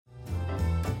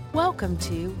Welcome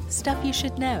to Stuff You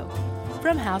Should Know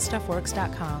from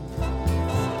HowStuffWorks.com.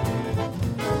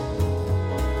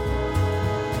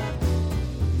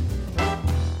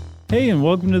 Hey, and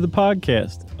welcome to the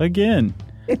podcast again.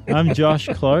 I'm Josh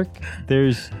Clark.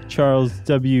 There's Charles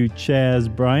W.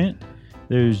 Chaz Bryant.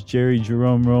 There's Jerry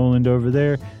Jerome Rowland over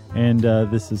there. And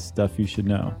this is Stuff You Should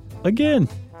Know. Again.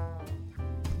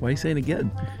 Why are you saying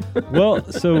again? Well,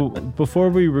 so before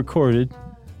we recorded,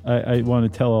 I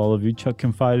want to tell all of you, Chuck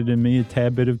confided in me a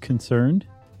tad bit of concern,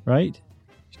 right?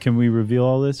 Can we reveal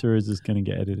all this, or is this going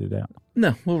to get edited out?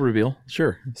 No, we'll reveal.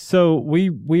 Sure. So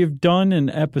we have done an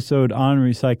episode on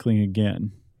recycling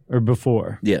again, or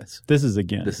before. Yes. This is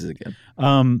again. This is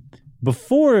again.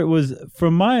 Before it was,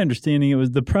 from my understanding, it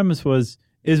was the premise was,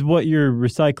 is what you're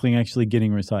recycling actually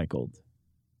getting recycled?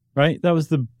 Right? That was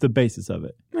the basis of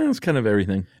it. Well, it's kind of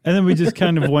everything. And then we just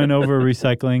kind of went over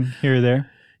recycling here or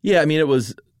there. Yeah, I mean, it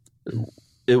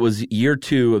was year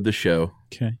 2 of the show.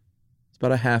 Okay. It's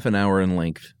about a half an hour in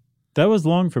length. That was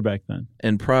long for back then.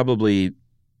 And probably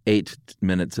 8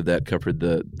 minutes of that covered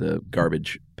the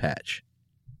garbage patch.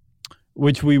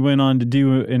 Which we went on to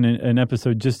do in an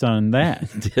episode just on that.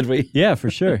 Did we? Yeah, for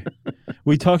sure.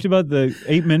 We talked about the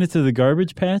 8 minutes of the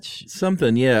garbage patch.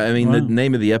 Something, yeah. I mean, Wow. The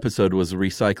name of the episode was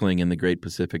Recycling in the Great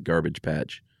Pacific Garbage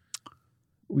Patch.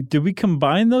 Did we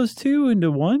combine those two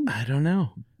into one? I don't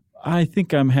know. I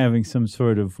think I'm having some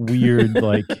sort of weird,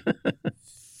 like,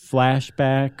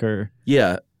 flashback or...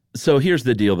 Yeah. So here's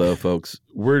the deal, though, folks.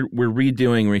 We're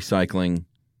redoing recycling.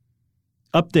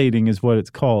 Updating is what it's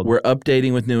called. We're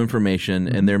updating with new information,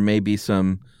 and there may be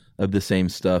some of the same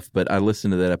stuff, but I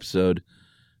listened to that episode,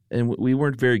 and we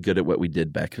weren't very good at what we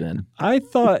did back then. I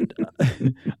thought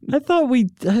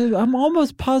I'm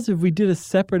almost positive we did a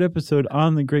separate episode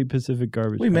on the Great Pacific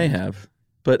Garbage We may Patch. have.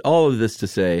 But all of this to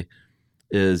say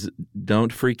is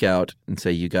don't freak out and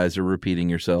say you guys are repeating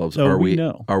yourselves. Oh, are we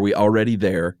know. Are we already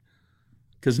there?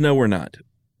 Because no, we're not.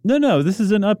 No, this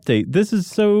is an update. This is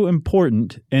so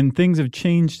important, and things have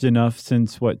changed enough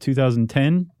since,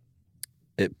 2010?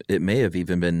 It may have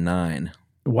even been 9.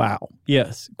 Wow.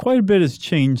 Yes, quite a bit has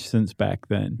changed since back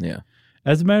then. Yeah.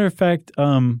 As a matter of fact,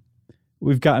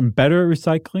 we've gotten better at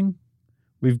recycling.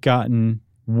 We've gotten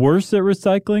worse at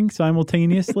recycling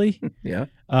simultaneously. Yeah.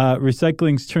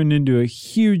 Recycling's turned into a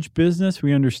huge business.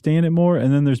 We understand it more.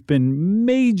 And then there's been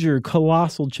major,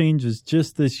 colossal changes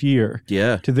just this year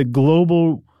Yeah. to the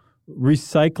global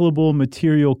recyclable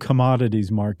material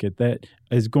commodities market that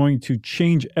is going to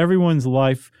change everyone's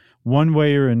life one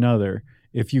way or another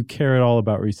if you care at all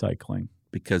about recycling.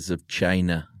 Because of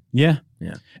China. Yeah.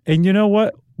 Yeah. And you know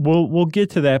what? We'll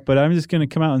get to that, but I'm just going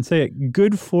to come out and say it.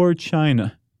 Good for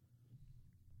China.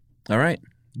 All right.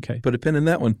 Okay. Put a pin in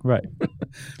that one. Right.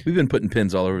 We've been putting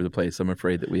pins all over the place. I'm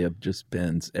afraid that we have just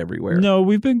pins everywhere. No,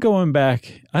 we've been going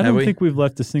back. I Have don't we? think we've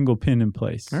left a single pin in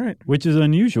place. All right. Which is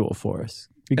unusual for us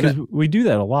because we do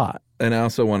that a lot. And I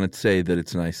also want to say that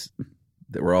it's nice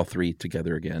that we're all 3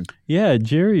 together again. Yeah,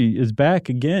 Jerry is back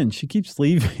again. She keeps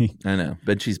leaving. I know.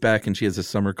 But she's back and she has a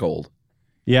summer cold,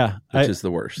 Yeah. which is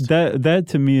the worst. That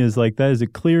to me is like, that is a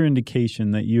clear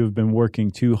indication that you have been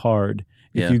working too hard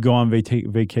if Yeah. you go on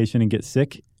vacation and get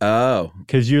sick. Oh,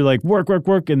 Because you're like, work,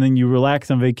 and then you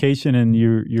relax on vacation and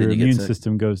your you get immune sick.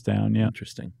 system goes down. Yeah.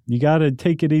 interesting. You got to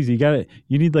take it easy.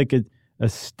 You need like a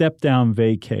step down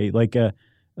vacay, like a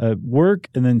work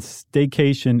and then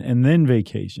staycation and then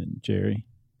vacation, Jerry.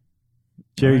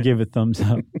 Jerry Right. gave a thumbs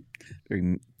up.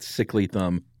 Very sickly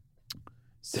thumb.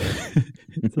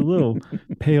 It's a little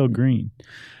pale green.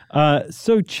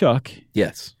 So Chuck,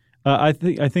 Yes. I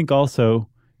think also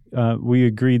we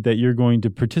agreed that you're going to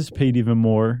participate even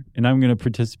more, and I'm going to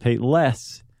participate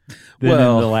less than in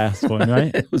the last one,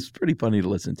 right? It was pretty funny to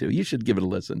listen to. You should give it a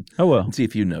listen Oh well. and see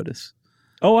if you notice.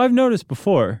 Oh, I've noticed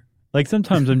before. Like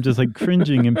sometimes I'm just like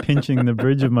cringing and pinching the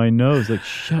bridge of my nose. Like,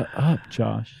 shut up,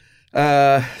 Josh.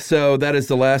 So that is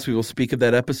the last we will speak of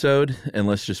that episode, and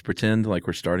let's just pretend like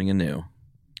we're starting anew.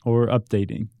 Or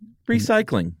updating.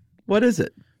 Recycling. What is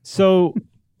it? So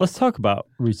let's talk about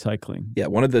recycling. Yeah,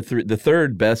 one of the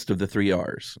third best of the 3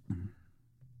 R's.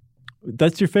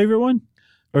 That's your favorite one?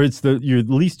 Or it's your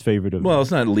least favorite of them? Well,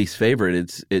 it's not least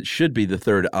favorite. It should be the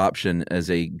third option as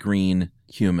a green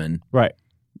human. Right.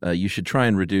 You should try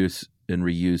and reduce and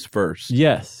reuse first.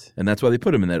 Yes. And that's why they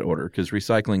put them in that order, because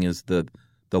recycling is the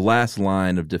last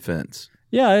line of defense.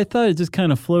 Yeah, I thought it just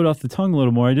kind of flowed off the tongue a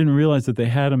little more. I didn't realize that they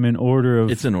had them in order of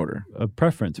It's in order.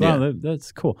 preference. Wow, Yeah.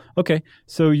 that's cool. Okay,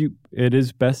 so it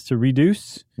is best to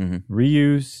reduce, Mhm.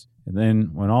 reuse, and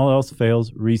then when all else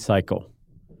fails, recycle.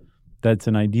 that's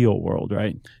an ideal world,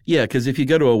 right? Yeah, because if you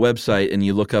go to a website and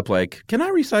you look up like, can I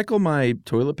recycle my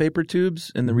toilet paper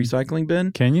tubes in the recycling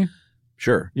bin? Can you?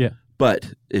 Sure. Yeah.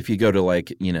 But if you go to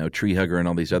like, Tree Hugger and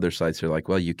all these other sites, they're like,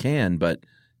 well, you can, but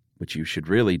what you should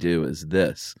really do is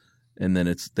this. And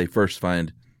then they first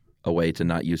find a way to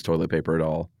not use toilet paper at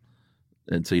all.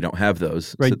 And so you don't have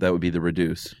those. Right. So that would be the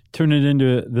reduce. Turn it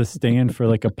into the stand for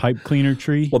like a pipe cleaner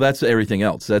tree. Well, that's everything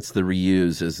else. That's the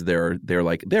reuse. Is they're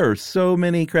like, there are so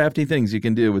many crafty things you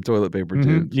can do with toilet paper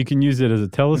tubes. You can use it as a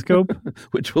telescope.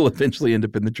 Which will eventually end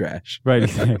up in the trash. Right,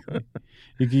 exactly.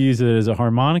 You can use it as a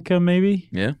harmonica, maybe.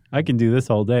 Yeah. I can do this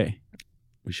all day.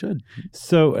 We should.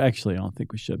 So, actually, I don't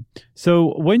think we should.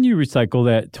 So, when you recycle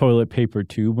that toilet paper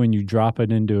tube, when you drop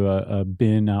it into a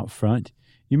bin out front,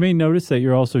 you may notice that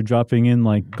you're also dropping in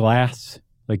like glass,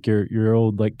 like your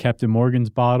old like Captain Morgan's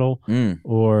bottle,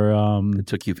 or It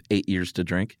took you 8 years to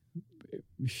drink.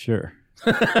 Sure.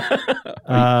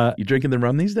 You drinking the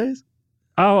rum these days?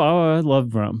 Oh, I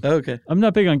love rum. Okay. I'm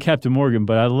not big on Captain Morgan,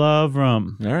 but I love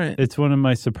rum. All right. It's one of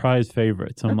my surprise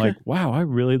favorites. I'm like, wow, I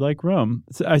really like rum.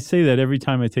 So I say that every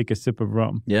time I take a sip of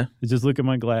rum. Yeah. I just look at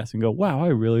my glass and go, wow, I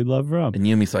really love rum. And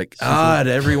Yumi's like, God,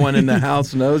 everyone in the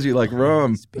house knows you like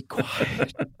rum. Be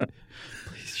quiet.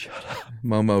 Please shut up.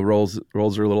 Momo rolls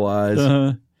her little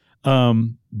eyes.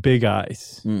 Big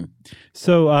eyes.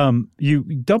 So you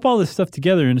dump all this stuff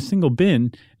together in a single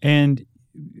bin, and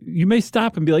you may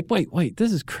stop and be like, wait,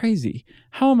 this is crazy.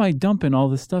 How am I dumping all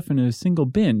this stuff in a single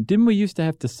bin? Didn't we used to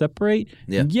have to separate?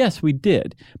 Yeah. Yes, we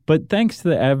did. But thanks to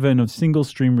the advent of single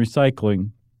stream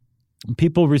recycling,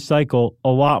 people recycle a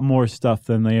lot more stuff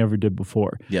than they ever did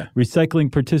before. Yeah.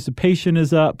 Recycling participation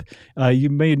is up. You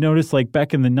may notice like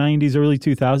back in the 90s, early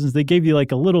 2000s, they gave you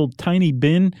like a little tiny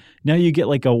bin. Now you get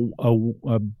like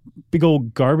a big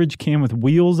old garbage can with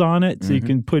wheels on it so you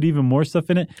can put even more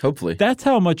stuff in it. Hopefully. That's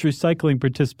how much recycling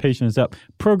participation is up.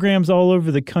 Programs all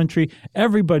over the country,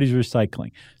 everybody's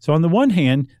recycling. So on the one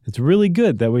hand, it's really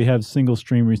good that we have single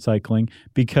stream recycling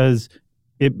because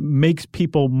it makes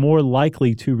people more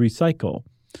likely to recycle.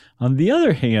 On the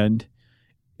other hand,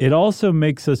 it also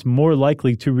makes us more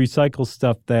likely to recycle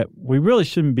stuff that we really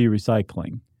shouldn't be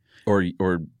recycling. Or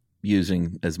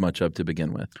using as much of to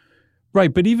begin with.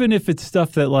 Right, but even if it's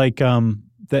stuff that like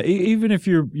that, even if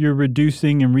you're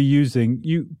reducing and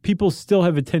reusing, people still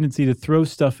have a tendency to throw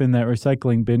stuff in that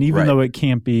recycling bin, even though it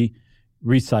can't be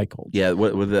recycled. Yeah,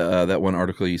 with that one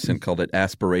article you sent called it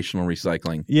aspirational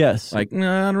recycling. Yes. Like, no,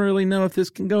 I don't really know if this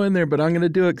can go in there, but I'm going to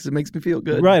do it because it makes me feel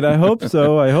good. Right, I hope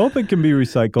so. I hope it can be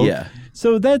recycled. Yeah.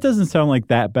 So that doesn't sound like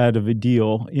that bad of a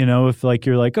deal, if like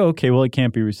you're like, oh, okay, well, it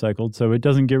can't be recycled, so it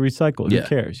doesn't get recycled. Yeah. Who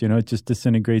cares? It just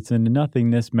disintegrates into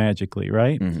nothingness magically,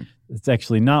 right? Mm-hmm. It's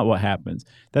actually not what happens.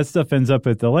 That stuff ends up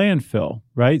at the landfill,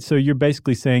 right? So you're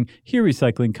basically saying, here,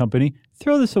 recycling company,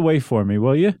 throw this away for me,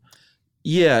 will you?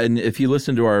 Yeah, and if you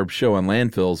listen to our show on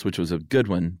landfills, which was a good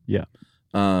one, yeah,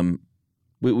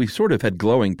 we sort of had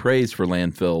glowing praise for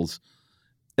landfills,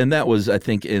 and that was, I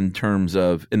think, in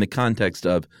the context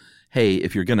of, hey,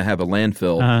 if you're going to have a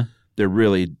landfill, they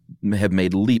really have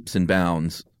made leaps and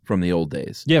bounds from the old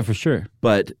days. Yeah, for sure.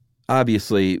 But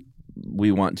obviously,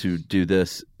 we want to do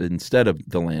this instead of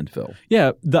the landfill.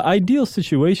 Yeah, the ideal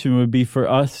situation would be for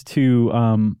us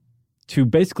to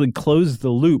basically close the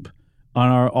loop on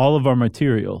all of our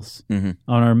materials, on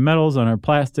our metals, on our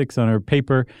plastics, on our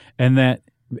paper,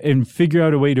 and figure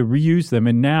out a way to reuse them.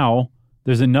 And now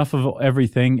there's enough of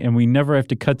everything, and we never have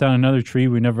to cut down another tree.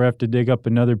 We never have to dig up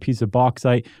another piece of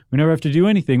bauxite. We never have to do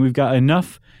anything. We've got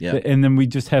enough, and then we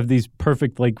just have these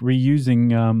perfect like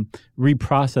reusing,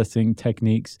 reprocessing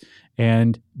techniques,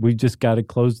 and we've just got a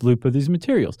closed loop of these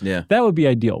materials. Yeah. That would be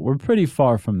ideal. We're pretty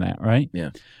far from that, right?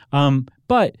 Yeah.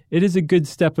 But it is a good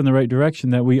step in the right direction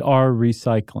that we are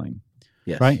recycling.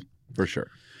 Yes. Right? For sure.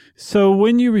 So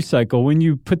when you recycle, when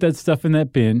you put that stuff in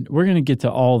that bin, we're going to get to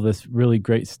all this really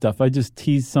great stuff. I just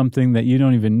teased something that you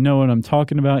don't even know what I'm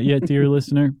talking about yet, dear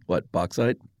listener. What,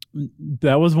 bauxite?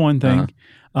 That was one thing.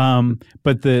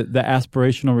 But the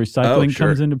aspirational recycling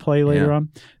comes into play later on.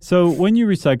 So when you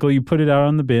recycle, you put it out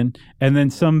on the bin, and then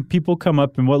some people come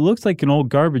up in what looks like an old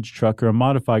garbage truck or a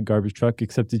modified garbage truck,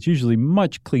 except it's usually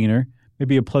much cleaner,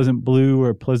 maybe a pleasant blue or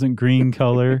a pleasant green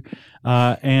color,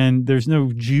 and there's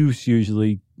no juice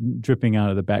usually dripping out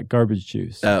of the back, garbage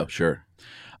juice. Oh, sure.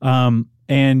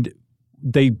 And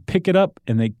they pick it up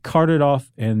and they cart it off,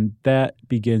 and that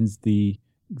begins the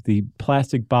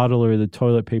plastic bottle or the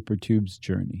toilet paper tube's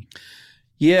journey.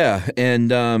 Yeah,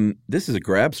 and this is a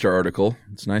Grabstar article.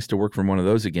 It's nice to work from one of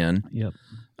those again. Yep.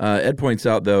 Ed points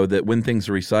out, though, that when things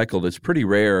are recycled, it's pretty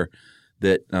rare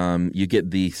that you get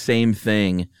the same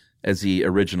thing as the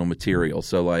original material.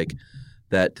 So, like,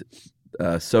 that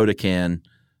soda can,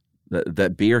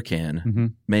 that beer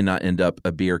can, may not end up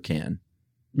a beer can.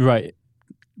 Right.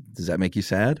 Does that make you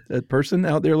sad, a person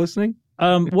out there listening?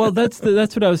 Well, that's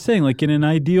what I was saying. Like in an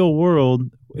ideal world,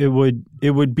 it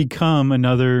would become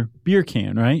another beer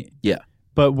can, right? Yeah.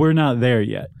 But we're not there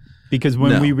yet because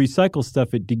when we recycle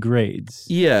stuff, it degrades.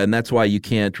 Yeah, and that's why you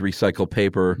can't recycle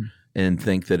paper and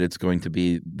think that it's going to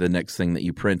be the next thing that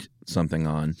you print something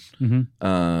on.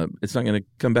 It's not going to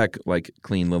come back like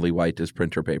clean lily white as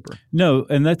printer paper. No,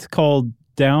 and that's called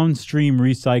downstream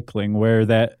recycling, where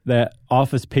that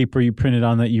office paper you printed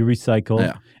on that you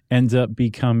recycle ends up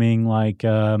becoming like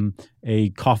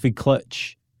a coffee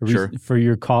clutch for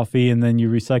your coffee, and then you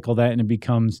recycle that and it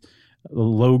becomes a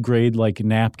low grade like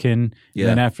napkin. Yeah.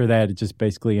 And then after that, it just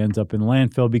basically ends up in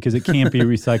landfill because it can't be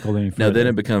recycled any further. No, then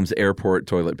it becomes airport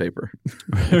toilet paper.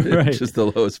 Right. It's just the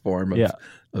lowest form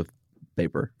of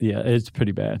paper. Yeah, it's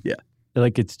pretty bad. Yeah.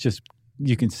 Like it's just,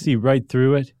 you can see right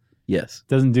through it. Yes.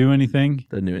 Doesn't do anything.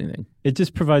 Doesn't do anything. It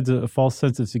just provides a false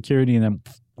sense of security, and then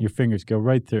your fingers go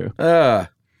right through.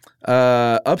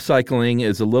 Upcycling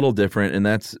is a little different, and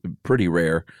that's pretty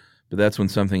rare. But that's when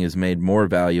something is made more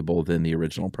valuable than the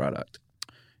original product.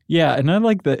 Yeah, and I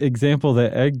like the example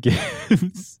that Ed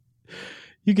gives.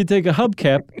 You could take a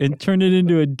hubcap and turn it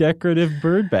into a decorative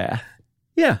bird bath.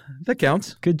 Yeah, that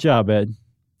counts. Good job, Ed.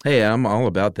 Hey, I'm all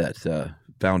about that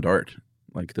found art.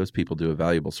 Like those people do a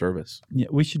valuable service. Yeah,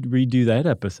 we should redo that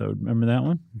episode. Remember that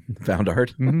one? Found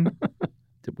art? Mm-hmm.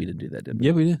 We didn't do that, did we?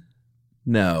 Yeah, we did.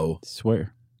 No.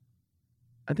 Swear.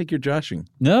 I think you're joshing.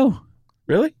 No.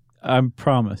 Really? I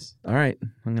promise. All right.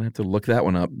 I'm going to have to look that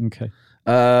one up. Okay.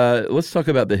 Let's talk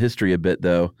about the history a bit,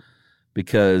 though,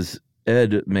 because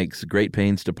Ed makes great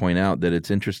pains to point out that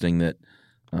it's interesting that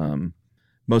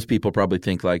most people probably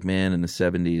think like, man, in the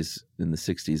 70s, in the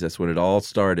 60s, that's when it all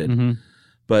started. Mm-hmm.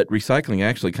 But recycling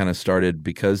actually kind of started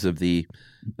because of the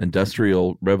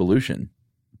Industrial Revolution.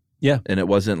 Yeah. And it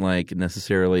wasn't like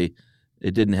necessarily,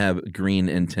 it didn't have green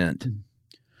intent.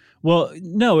 Well,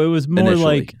 no, it was more Initially.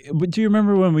 like, do you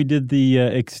remember when we did the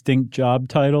extinct job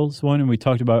titles one and we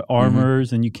talked about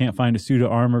armorers and you can't find a suit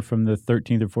of armor from the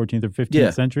 13th or 14th or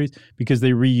 15th centuries because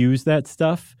they reused that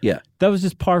stuff? Yeah. That was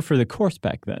just par for the course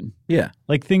back then. Yeah.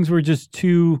 Like things were just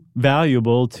too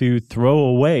valuable to throw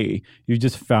away. You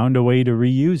just found a way to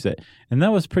reuse it. And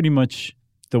that was pretty much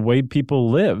the way people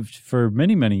lived for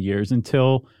many, many years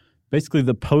until basically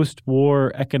the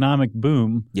post-war economic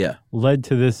boom led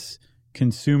to this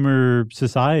consumer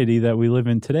society that we live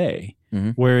in today,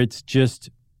 where it's just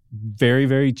very,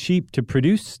 very cheap to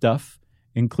produce stuff,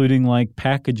 including like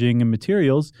packaging and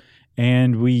materials,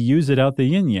 and we use it out the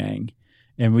yin-yang,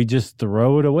 and we just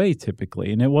throw it away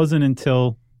typically. And it wasn't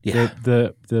until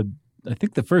the I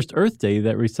think the first Earth Day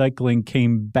that recycling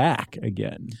came back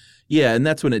again. Yeah, and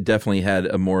that's when it definitely had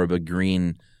a more of a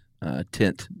green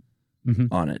tint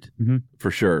on it,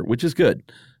 for sure, which is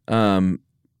good.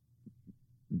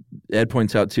 Ed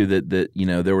points out, too, that you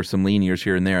know there were some lean years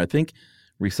here and there. I think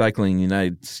recycling in the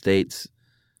United States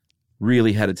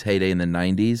really had its heyday in the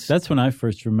 90s. That's when I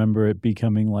first remember it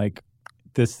becoming like,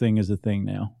 this thing is a thing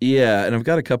now. Yeah, and I've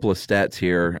got a couple of stats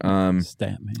here.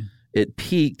 Stat, man. It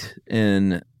peaked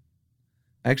in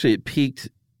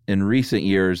recent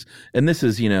years, and this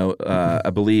is, I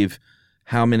believe,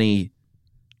 how many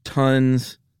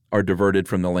tons are diverted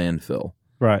from the landfill.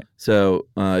 Right. So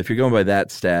if you're going by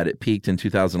that stat, it peaked in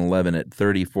 2011 at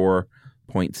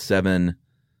 34.7,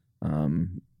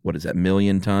 what is that,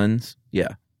 million tons?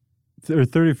 Yeah. Or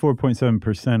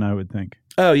 34.7%, I would think.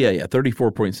 Oh, yeah,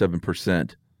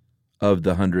 34.7% of the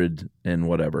 100 and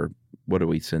whatever. What do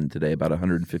we send today? About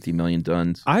 150 million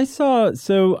tons? I saw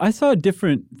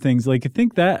different things. Like, I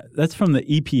think that's from the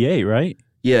EPA, right?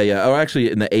 Yeah. Oh, actually,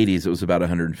 in the 80s, it was about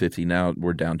 150. Now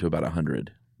we're down to about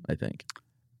 100, I think.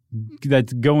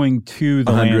 That's going to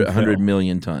the landfill. 100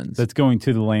 million tons. That's going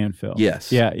to the landfill. Yes.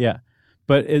 Yeah.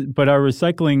 But our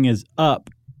recycling is up,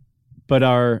 but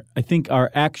I think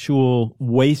our actual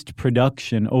waste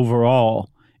production overall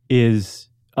is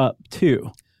up too.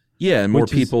 Yeah, and more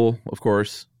people, of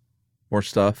course, more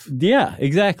stuff. Yeah,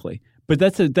 exactly. But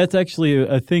that's actually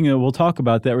a thing that we'll talk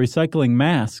about, that recycling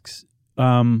masks.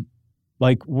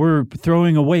 Like, we're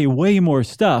throwing away way more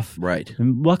stuff. Right.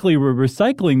 And luckily, we're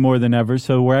recycling more than ever,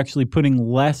 so we're actually putting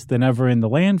less than ever in the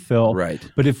landfill. Right.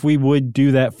 But if we would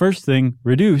do that first thing,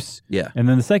 reduce, and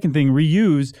then the second thing,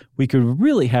 reuse, we could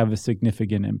really have a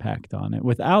significant impact on it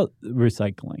without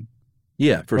recycling.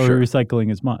 Yeah, for sure. Or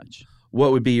recycling as much.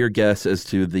 What would be your guess as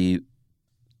to the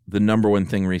number one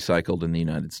thing recycled in the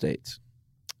United States?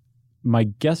 My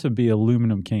guess would be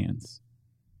aluminum cans.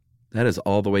 That is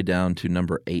all the way down to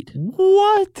number 8.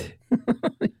 What?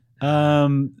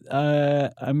 I'm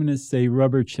going to say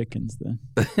rubber chickens then.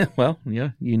 Well, yeah,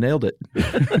 you nailed it.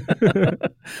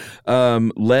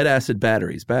 Lead acid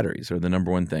batteries. Batteries are the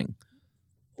number one thing.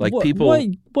 Like people,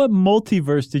 what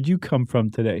multiverse did you come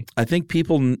from today? I think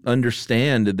people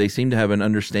understand. They seem to have an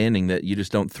understanding that you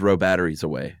just don't throw batteries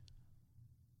away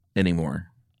anymore.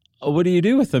 What do you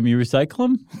do with them? You recycle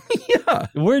them? Yeah.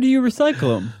 Where do you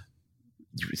recycle them?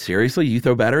 Seriously, you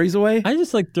throw batteries away? I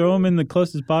just throw them in the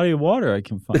closest body of water I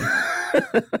can find.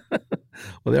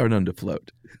 Well, they are known to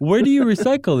float. Where do you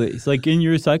recycle these? Like in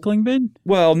your recycling bin?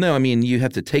 Well, no, I mean you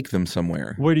have to take them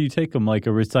somewhere. Where do you take them? Like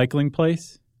a recycling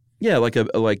place? Yeah, like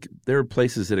there are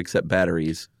places that accept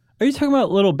batteries. Are you talking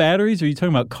about little batteries or are you talking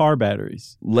about car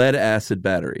batteries? Lead acid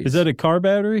batteries. Is that a car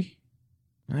battery?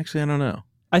 Actually, I don't know.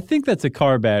 I think that's a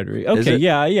car battery. Okay,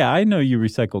 yeah, I know you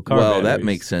recycle car batteries. Well, that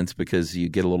makes sense because you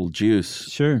get a little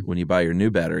juice when you buy your new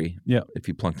battery if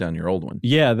you plunk down your old one.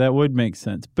 Yeah, that would make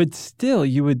sense. But still,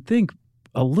 you would think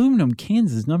aluminum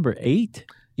cans is number 8?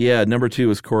 Yeah, number 2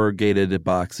 is corrugated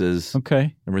boxes.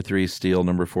 Okay. Number 3 is steel.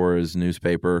 Number 4 is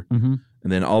newspaper. Mm-hmm.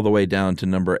 And then all the way down to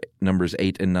numbers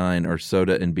 8 and 9 are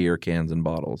soda and beer cans and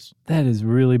bottles. That is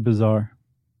really bizarre.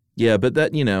 Yeah, but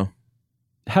that,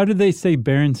 How do they say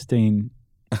Berenstain?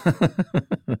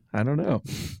 I don't know.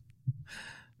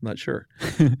 Not sure.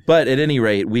 But at any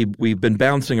rate, we've been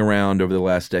bouncing around over the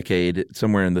last decade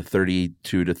somewhere in the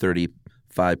 32 to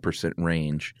 35%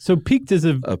 range. So peaked is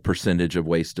a percentage of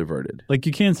waste diverted. Like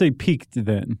you can't say peaked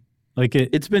then. Like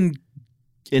it's been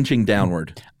inching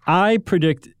downward. I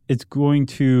predict it's going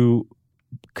to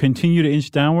continue to inch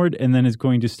downward and then it's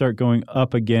going to start going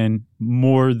up again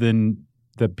more than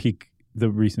the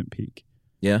recent peak.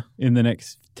 Yeah. In the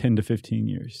next 10 to 15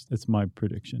 years. That's my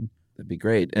prediction. That'd be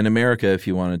great. And America, if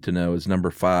you wanted to know, is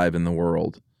number 5 in the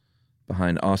world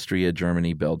behind Austria,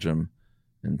 Germany, Belgium,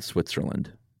 and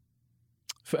Switzerland.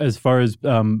 As far as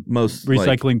most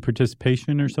recycling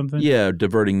participation or something? Yeah,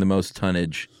 diverting the most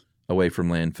tonnage away from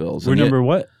landfills. We're number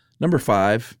what? Number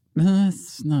 5.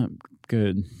 That's not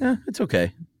good. Yeah, it's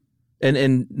okay.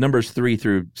 And numbers 3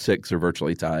 through 6 are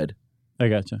virtually tied. I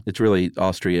gotcha. It's really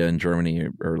Austria and Germany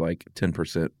are like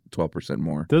 10%, 12%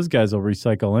 more. Those guys will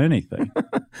recycle anything.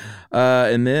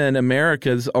 And then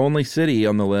America's only city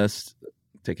on the list.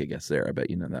 Take a guess there. I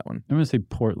bet you know that one. I'm going to say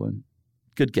Portland.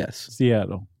 Good guess.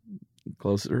 Seattle.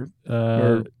 Closer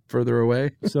or further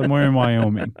away? Somewhere in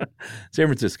Wyoming. San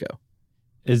Francisco.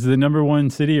 Is the number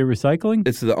 1 city at recycling?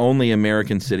 It's the only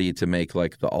American city to make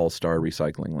like the all-star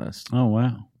recycling list. Oh,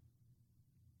 wow.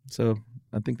 So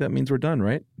I think that means we're done,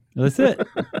 right? That's it.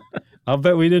 I'll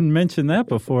bet we didn't mention that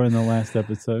before in the last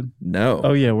episode. No.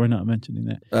 Oh, yeah, we're not mentioning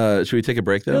that. Should we take a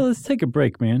break, though? Yeah, let's take a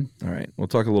break, man. All right. We'll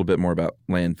talk a little bit more about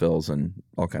landfills and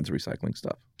all kinds of recycling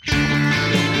stuff.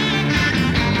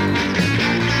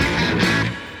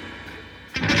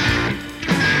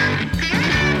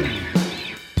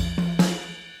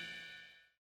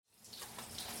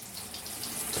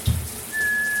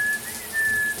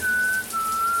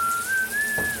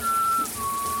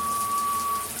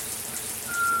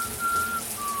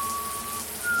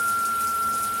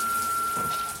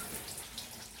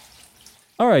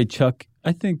 All right, Chuck.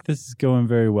 I think this is going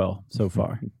very well so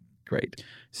far. Great.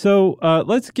 So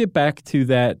let's get back to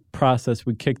that process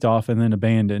we kicked off and then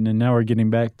abandoned, and now we're getting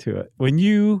back to it. When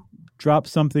you drop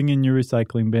something in your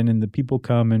recycling bin and the people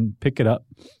come and pick it up,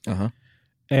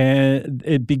 and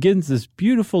it begins this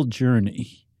beautiful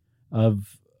journey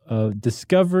of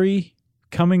discovery,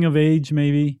 coming of age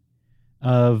maybe,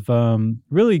 of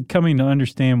really coming to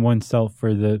understand oneself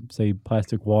for the, say,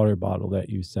 plastic water bottle that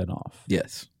you set off.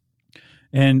 Yes.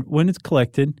 And when it's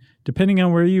collected, depending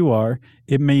on where you are,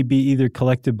 it may be either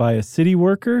collected by a city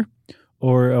worker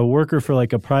or a worker for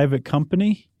like a private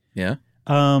company. Yeah.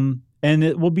 And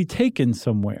it will be taken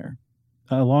somewhere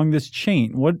along this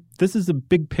chain. This is a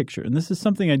big picture, and this is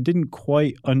something I didn't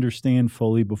quite understand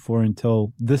fully before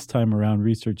until this time around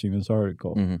researching this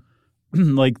article.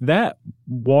 Mm-hmm. Like that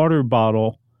water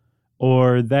bottle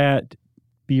or that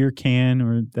beer can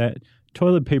or that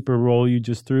toilet paper roll you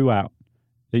just threw out,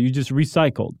 that you just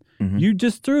recycled. Mm-hmm. You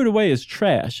just threw it away as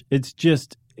trash. It's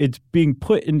being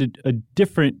put into a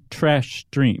different trash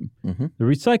stream, the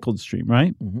recycled stream,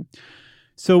 right? Mm-hmm.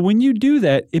 So when you do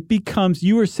that, it becomes,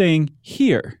 you are saying,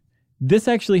 here, this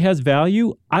actually has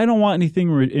value. I don't want anything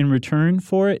in return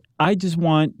for it. I just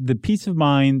want the peace of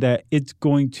mind that it's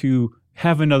going to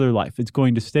have another life. It's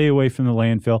going to stay away from the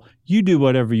landfill. You do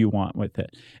whatever you want with it.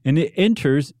 And it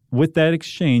enters, with that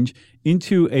exchange,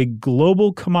 into a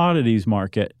global commodities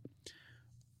market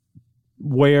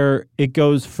where it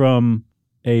goes from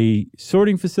a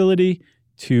sorting facility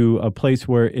to a place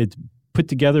where it's put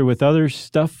together with other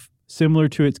stuff similar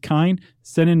to its kind,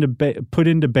 put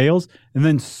into bales, and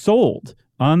then sold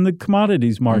on the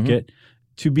commodities market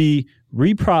to be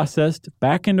reprocessed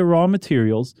back into raw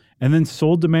materials and then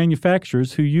sold to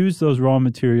manufacturers who use those raw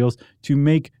materials to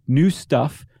make new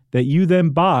stuff that you then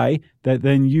buy, that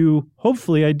then you,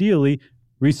 hopefully, ideally,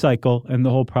 recycle, and the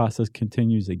whole process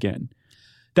continues again.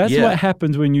 That's what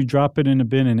happens when you drop it in a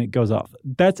bin and it goes off.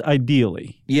 That's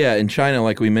ideally. Yeah, and China,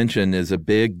 like we mentioned, is a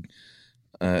big,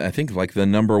 I think like the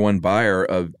number one buyer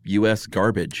of U.S.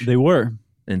 garbage. They were.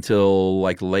 Until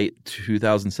like late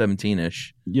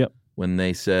 2017-ish. Yep. When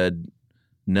they said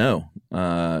no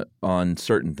on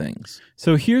certain things.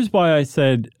 So here's why I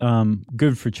said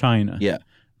good for China. Yeah.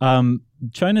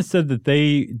 China said that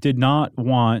they did not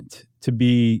want to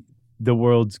be the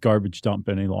world's garbage dump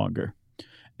any longer.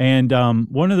 And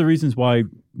one of the reasons why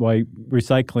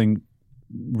recycling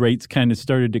rates kind of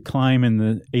started to climb in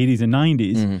the 80s and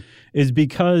 90s is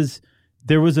because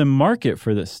there was a market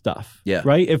for this stuff,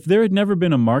 right? If there had never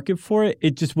been a market for it,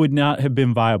 it just would not have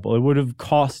been viable. It would have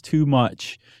cost too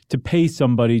much to pay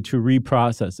somebody to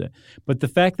reprocess it. But the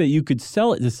fact that you could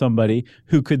sell it to somebody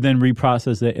who could then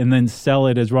reprocess it and then sell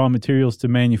it as raw materials to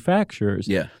manufacturers,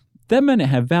 that meant it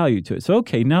had value to it. So,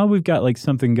 okay, now we've got like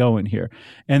something going here.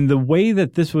 And the way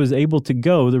that this was able to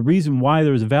go, the reason why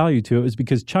there was value to it was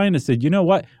because China said, you know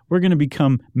what? We're going to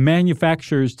become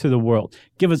manufacturers to the world.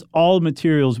 Give us all the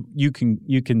materials you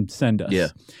can send us. Yeah.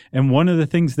 And one of the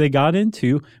things they got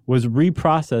into was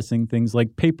reprocessing things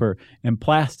like paper and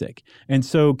plastic. And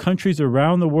so countries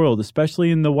around the world,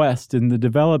 especially in the West, in the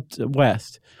developed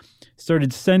West,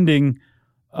 started sending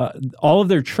all of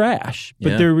their trash,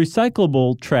 but their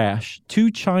recyclable trash to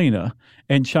China,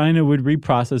 and China would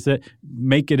reprocess it,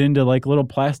 make it into like little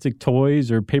plastic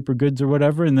toys or paper goods or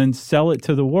whatever, and then sell it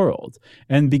to the world.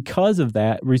 And because of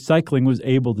that, recycling was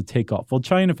able to take off. Well,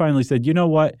 China finally said, you know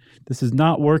what? This is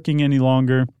not working any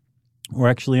longer. We're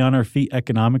actually on our feet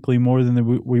economically more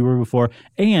than we were before.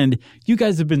 And you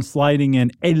guys have been sliding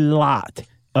in a lot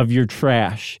of your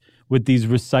trash with these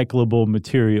recyclable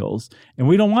materials, and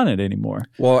we don't want it anymore.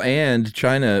 Well, and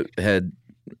China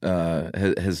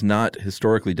has not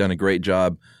historically done a great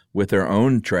job with their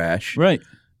own trash. Right.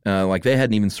 Like they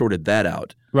hadn't even sorted that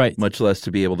out. Right. Much less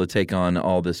to be able to take on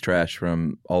all this trash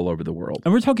from all over the world.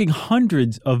 And we're talking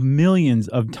hundreds of millions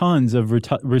of tons of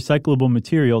recyclable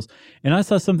materials. And I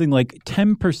saw something like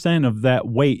 10% of that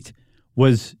weight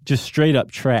was just straight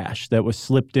up trash that was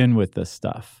slipped in with this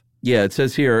stuff. Yeah, it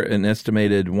says here an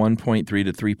estimated 1.3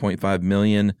 to 3.5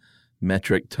 million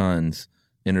metric tons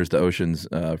enters the oceans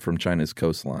from China's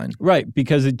coastline. Right,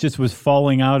 because it just was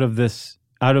falling out of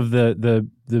the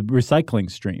recycling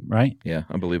stream, right? Yeah,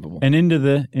 unbelievable. And into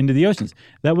the oceans.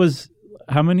 That was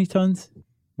how many tons?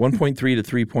 1.3 to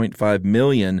 3.5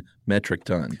 million metric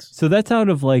tons. So that's out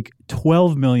of like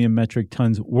 12 million metric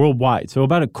tons worldwide. So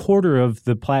about a quarter of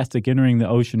the plastic entering the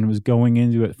ocean was going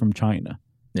into it from China.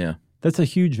 Yeah. That's a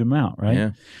huge amount, right?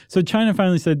 Yeah. So China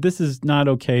finally said, this is not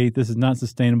okay. This is not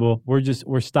sustainable.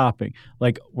 We're stopping.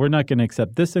 Like, we're not going to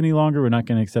accept this any longer. We're not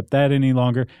going to accept that any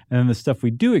longer. And then the stuff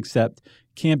we do accept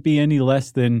can't be any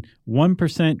less than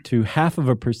 1% to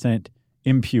 0.5%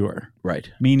 impure.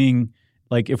 Right. Meaning,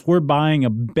 like, if we're buying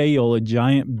a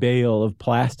giant bale of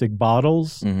plastic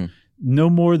bottles, no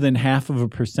more than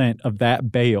 0.5% of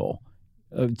that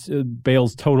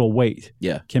bale's total weight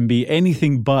can be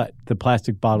anything but the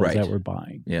plastic bottles that we're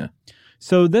buying. Yeah.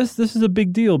 So this is a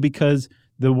big deal because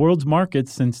the world's market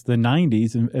since the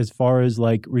 90s, as far as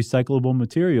like recyclable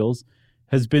materials,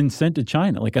 has been sent to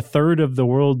China. Like a third of the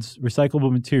world's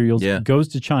recyclable materials goes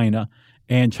to China,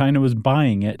 and China was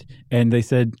buying it, and they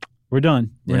said, we're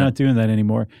done. We're not doing that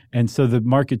anymore. And so the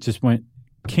market just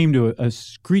came to a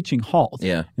screeching halt.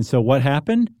 Yeah. And so what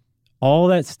happened? All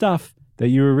that stuff that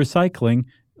you were recycling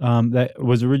that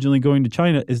was originally going to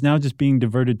China is now just being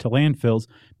diverted to landfills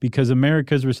because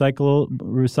America's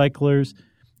recyclers,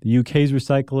 the UK's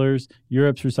recyclers,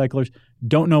 Europe's recyclers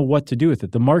don't know what to do with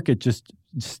it. The market just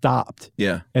stopped.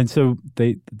 Yeah. And so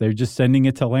they're just sending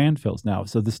it to landfills now.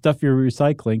 So the stuff you're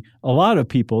recycling, a lot of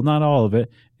people, not all of it,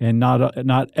 and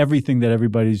not everything that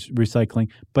everybody's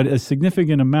recycling, but a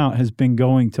significant amount has been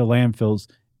going to landfills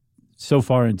so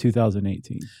far in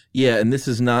 2018. Yeah, and this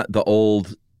is not the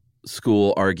old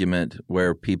school argument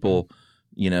where people,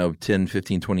 10,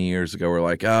 15, 20 years ago were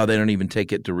like, oh, they don't even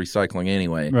take it to recycling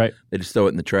anyway. Right. They just throw it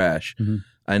in the trash.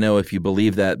 I know if you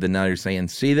believe that, then now you're saying,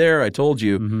 see there, I told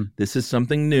you, this is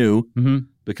something new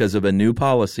because of a new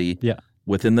policy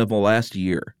within the last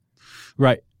year.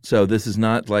 Right. So this is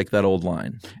not like that old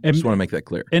line. I just want to make that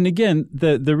clear. And again,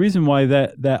 the reason why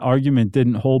that argument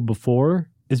didn't hold before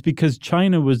is because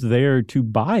China was there to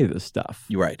buy the stuff.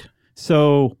 You're right.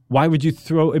 So why would you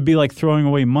it'd be like throwing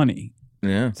away money.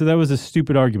 Yeah. So that was a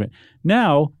stupid argument.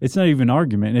 Now it's not even an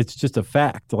argument. It's just a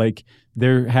fact. Like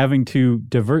they're having to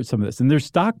divert some of this, and they're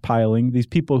stockpiling. These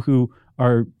people who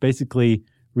are basically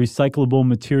recyclable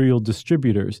material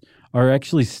distributors are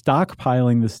actually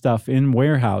stockpiling the stuff in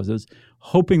warehouses,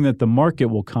 hoping that the market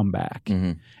will come back.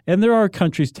 Mm-hmm. And there are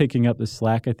countries taking up the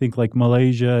slack. I think like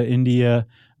Malaysia, India,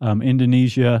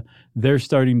 Indonesia, they're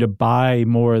starting to buy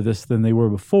more of this than they were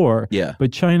before. Yeah.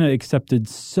 But China accepted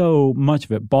so much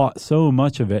of it, bought so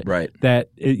much of it, Right. that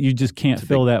you just can't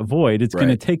fill that void. It's going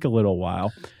to take a little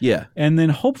while. Yeah. And then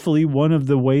hopefully one of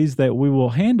the ways that we will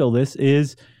handle this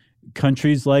is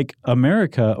countries like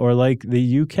America or like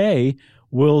the UK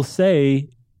will say,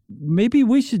 maybe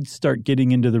we should start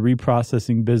getting into the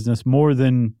reprocessing business more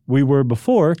than we were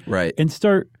before, Right. and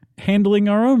start handling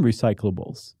our own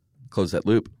recyclables. Close that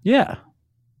loop. Yeah.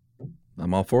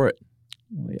 I'm all for it.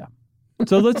 Well, yeah.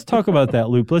 So let's talk about that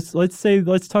loop. Let's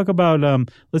talk about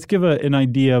let's give an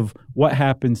idea of what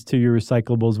happens to your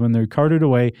recyclables when they're carted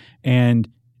away, and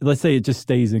let's say it just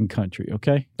stays in country,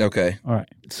 okay? Okay. All right.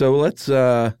 So let's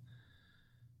I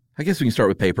guess we can start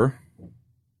with paper,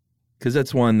 because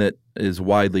that's one that is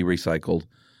widely recycled.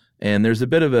 And there's a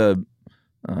bit of a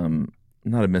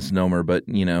not a misnomer, but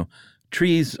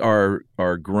trees are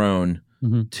grown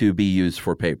to be used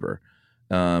for paper.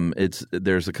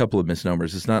 There's a couple of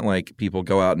misnomers. It's not like people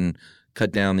go out and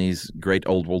cut down these great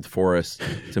old forests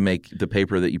to make the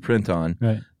paper that you print on.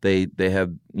 Right. They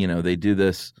have they do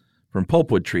this from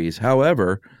pulpwood trees.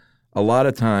 However, a lot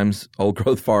of times old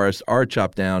growth forests are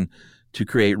chopped down to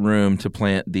create room to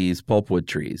plant these pulpwood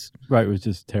trees. Right, which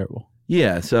is terrible.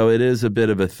 Yeah, so it is a bit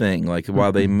of a thing. Like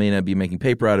while they may not be making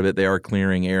paper out of it, they are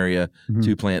clearing area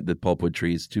to plant the pulpwood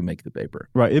trees to make the paper.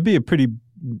 Right. It'd be a pretty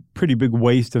big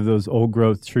waste of those old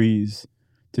growth trees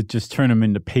to just turn them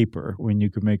into paper when you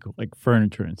could make like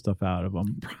furniture and stuff out of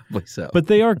them. Probably so. But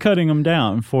they are cutting them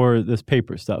down for this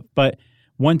paper stuff. But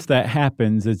once that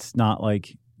happens, it's not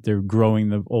like they're growing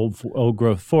the old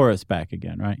growth forest back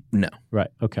again, right? No. Right.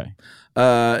 Okay.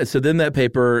 So then that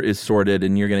paper is sorted,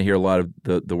 and you're going to hear a lot of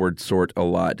the word sort a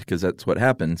lot, because that's what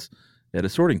happens at a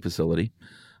sorting facility.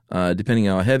 Depending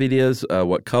on how heavy it is,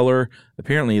 what color.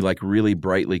 Apparently, like really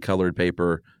brightly colored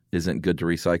paper isn't good to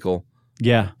recycle.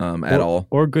 Yeah. At all.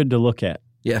 Or good to look at.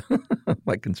 Yeah.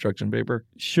 Like construction paper.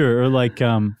 Sure. Or like,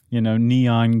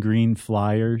 neon green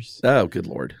flyers. Oh, good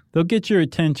Lord. They'll get your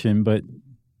attention, but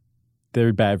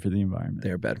they're bad for the environment.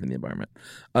 They're bad for the environment.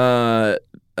 A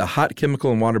hot chemical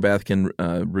and water bath can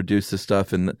reduce this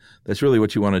stuff, and that's really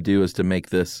what you want to do, is to make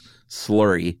this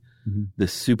slurry,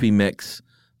 this soupy mix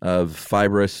of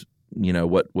fibrous,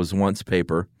 what was once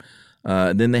paper.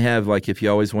 Then they have, like, if you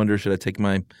always wonder, should I take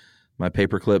my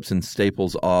paper clips and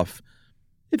staples off?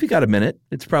 If you got a minute,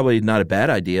 it's probably not a bad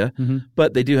idea,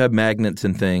 but they do have magnets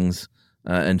and things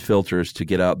and filters to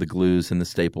get out the glues and the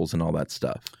staples and all that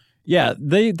stuff. Yeah,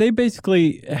 they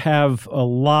basically have a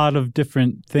lot of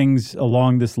different things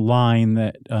along this line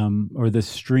that or this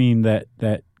stream that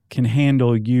can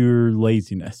handle your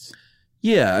laziness.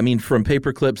 Yeah, I mean, from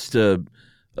paper clips to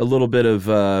a little bit of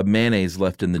mayonnaise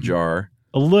left in the jar.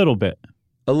 A little bit.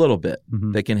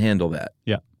 They can handle that.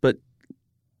 Yeah. But,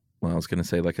 well, I was going to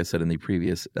say, like I said in the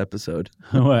previous episode.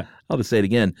 What? I'll just say it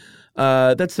again.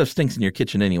 That stuff stinks in your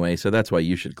kitchen anyway, so that's why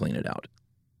you should clean it out.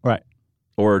 Right.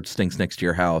 Or it stinks next to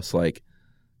your house. Like,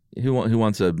 who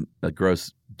wants a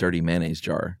gross, dirty mayonnaise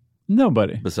jar?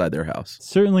 Nobody. Beside their house.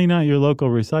 Certainly not your local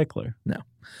recycler.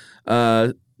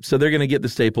 No. So they're going to get the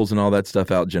staples and all that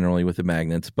stuff out generally with the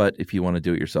magnets. But if you want to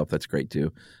do it yourself, that's great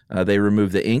too. They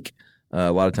remove the ink,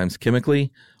 a lot of times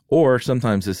chemically, or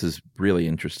sometimes this is really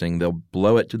interesting. They'll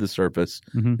blow it to the surface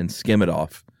and skim it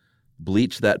off,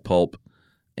 bleach that pulp,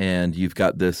 and you've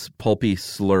got this pulpy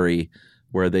slurry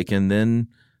where they can then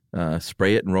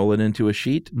spray it and roll it into a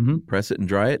sheet, press it and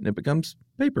dry it, and it becomes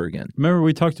paper again. Remember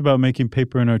we talked about making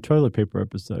paper in our toilet paper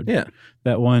episode? Yeah.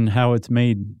 That one, how it's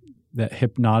made, that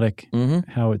hypnotic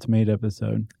how it's made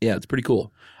episode. Yeah, it's pretty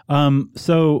cool.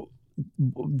 So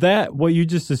that, what you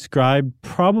just described,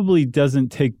 probably doesn't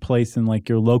take place in like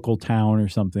your local town or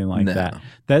something like that.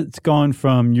 That's gone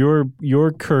from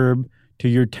your curb to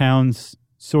your town's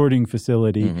sorting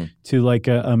facility to like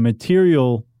a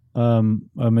material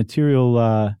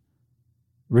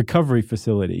recovery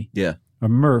facility. Yeah. A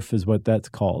MRF is what that's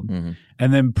called.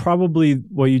 And then probably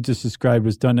what you just described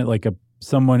was done at like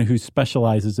someone who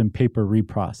specializes in paper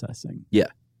reprocessing. Yeah.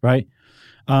 Right?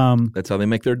 That's how they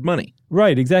make their money.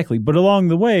 Right, exactly. But along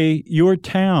the way, your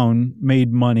town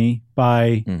made money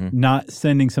by not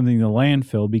sending something to the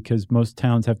landfill because most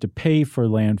towns have to pay for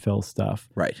landfill stuff.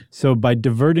 Right. So by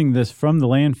diverting this from the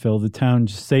landfill, the town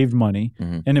just saved money.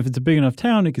 And if it's a big enough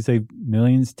town, it could save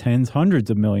millions, tens, hundreds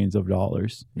of millions of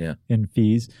dollars in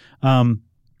fees. And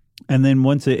then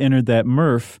once it entered that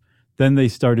MRF, then they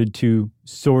started to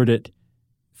sort it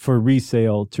for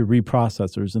resale to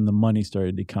reprocessors, and the money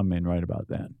started to come in right about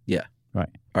then. Yeah. Right.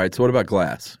 All right. So what about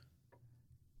glass?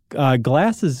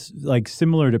 Glass is like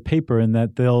similar to paper in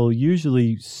that they'll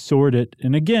usually sort it.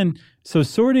 And again, so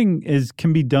sorting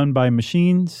can be done by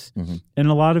machines in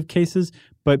a lot of cases,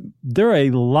 but there are a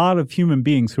lot of human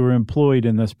beings who are employed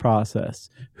in this process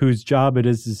whose job it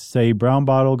is to say brown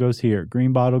bottle goes here,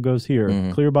 green bottle goes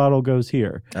here, clear bottle goes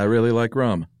here. I really like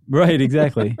rum. Right,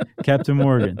 exactly. Captain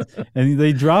Morgan. And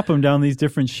they drop them down these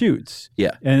different chutes.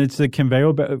 Yeah. And it's a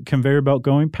conveyor belt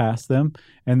going past them.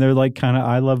 And they're like kind of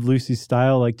I Love Lucy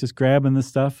style, like just grabbing the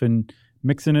stuff and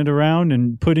mixing it around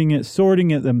and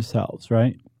sorting it themselves,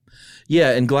 right?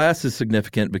 Yeah, and glass is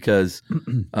significant because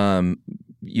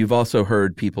you've also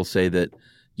heard people say that,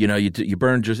 you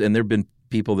burn and there have been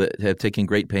people that have taken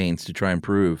great pains to try and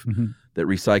prove that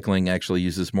recycling actually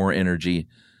uses more energy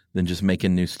than just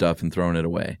making new stuff and throwing it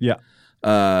away. Yeah.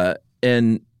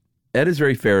 And Ed is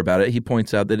very fair about it. He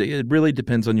points out that it really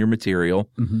depends on your material.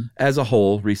 As a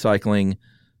whole, recycling,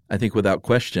 I think without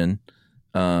question,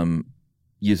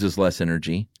 uses less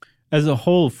energy. As a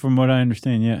whole, from what I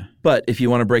understand, yeah. But if you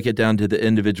want to break it down to the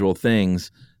individual things,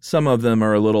 some of them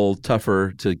are a little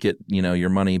tougher to get, your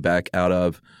money back out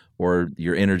of or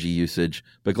your energy usage.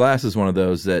 But glass is one of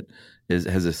those that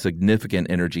has a significant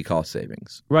energy cost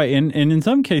savings. Right. And in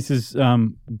some cases,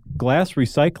 glass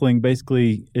recycling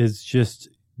basically is just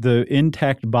the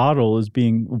intact bottle is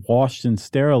being washed and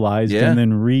sterilized and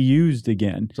then reused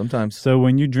again. Sometimes. So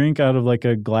when you drink out of like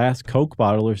a glass Coke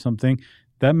bottle or something,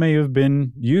 that may have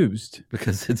been used.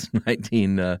 Because it's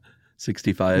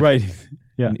 1965. Right.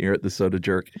 Yeah. And you're at the soda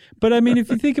jerk. But I mean, if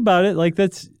you think about it, like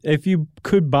if you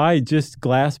could buy just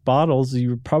glass bottles,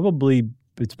 it's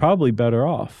probably better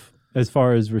off as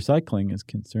far as recycling is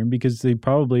concerned because they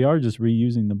probably are just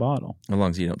reusing the bottle. As long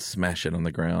as you don't smash it on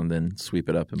the ground, then sweep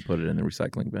it up and put it in the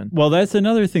recycling bin. Well, that's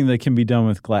another thing that can be done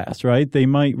with glass, right? They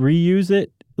might reuse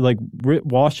it, like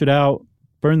wash it out,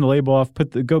 burn the label off,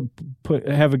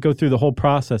 have it go through the whole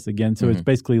process again, so it's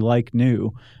basically like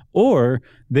new. Or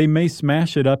they may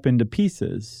smash it up into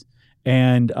pieces,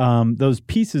 and those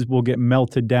pieces will get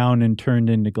melted down and turned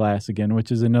into glass again,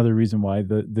 which is another reason why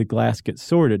the glass gets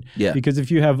sorted. Yeah. Because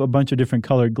if you have a bunch of different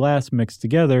colored glass mixed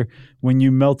together, when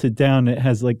you melt it down, it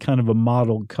has like kind of a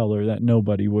mottled color that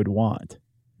nobody would want.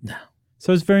 No.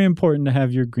 So it's very important to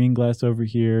have your green glass over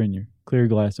here and your clear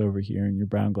glass over here and your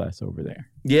brown glass over there.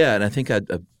 Yeah, and I think I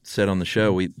said on the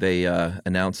show they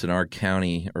announced in our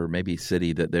county or maybe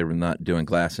city that they were not doing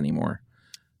glass anymore,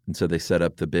 and so they set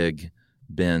up the big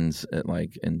bins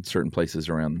in certain places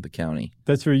around the county.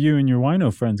 That's where you and your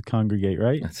wino friends congregate,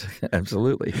 right?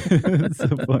 Absolutely. That's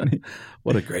so funny.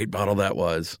 What a great bottle that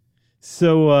was.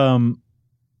 So,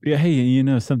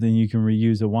 hey, something you can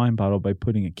reuse a wine bottle by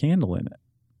putting a candle in it.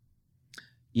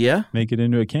 Yeah. Make it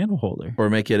into a candle holder. Or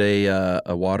make it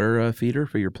a water feeder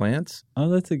for your plants. Oh,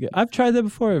 that's I've tried that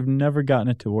before. I've never gotten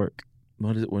it to work.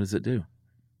 What does it do?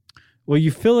 Well, you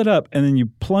fill it up and then you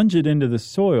plunge it into the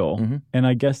soil. And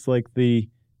I guess I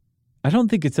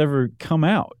don't think it's ever come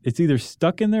out. It's either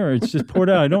stuck in there or it's just poured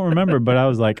out. I don't remember, but I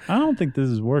was like, I don't think this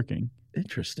is working.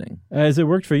 Interesting. Has it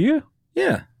worked for you?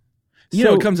 Yeah.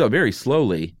 It comes out very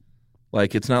slowly.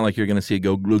 Like, it's not like you're going to see it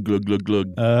go glug, glug, glug,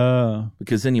 glug.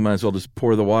 Because then you might as well just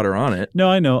pour the water on it. No,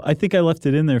 I know. I think I left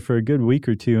it in there for a good week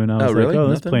or two, and I was really?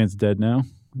 this plant's dead now.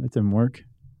 That didn't work.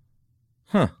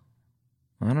 Huh.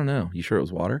 I don't know. You sure it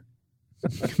was water?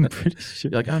 I'm pretty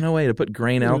sure. You're like, oh, no way, to put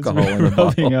grain alcohol in the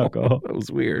bottle. Alcohol. That was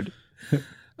weird.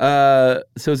 So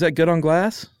is that good on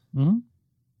glass? Mm-hmm.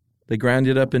 They ground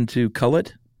it up into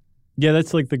cullet? Yeah,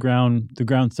 that's like the ground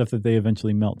stuff that they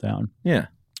eventually melt down. Yeah.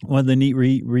 One of the neat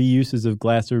reuses of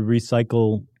glass or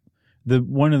recycle,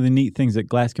 one of the neat things that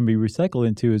glass can be recycled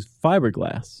into is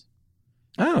fiberglass.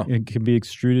 Oh. It can be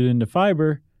extruded into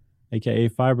fiber, a.k.a.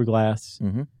 fiberglass,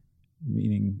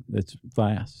 meaning that's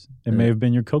glass. It may have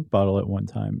been your Coke bottle at one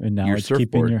time, and now it's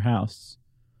keeping your house.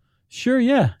 Sure,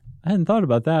 yeah. I hadn't thought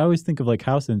about that. I always think of like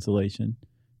house insulation.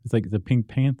 It's like the Pink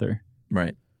Panther.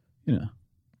 Right.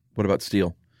 What about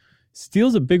steel?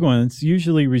 Steel's a big one. It's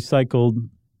usually recycled.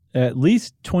 At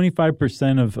least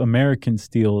 25% of American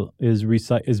steel is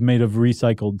made of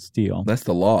recycled steel. That's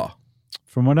the law.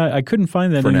 From what I couldn't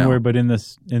find that anywhere, but in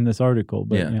this article.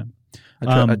 But yeah.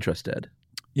 I trust Ed.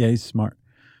 Yeah, he's smart.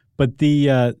 But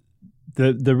the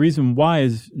reason why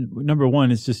is, number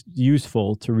one, it's just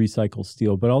useful to recycle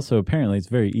steel, but also apparently it's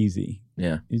very easy.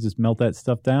 Yeah. You just melt that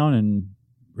stuff down and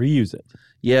reuse it.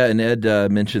 Yeah, and Ed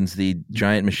mentions the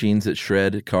giant machines that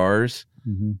shred cars.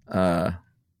 Mm-hmm.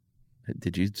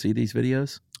 Did you see these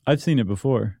videos? I've seen it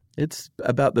before. It's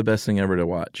about the best thing ever to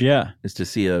watch. Yeah. Is to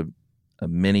see a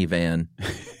minivan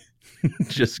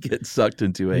just get sucked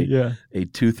into a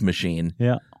tooth machine.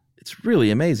 Yeah. It's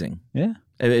really amazing. Yeah.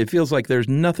 It feels like there's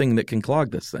nothing that can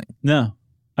clog this thing. No.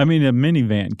 I mean, a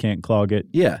minivan can't clog it.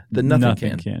 Yeah,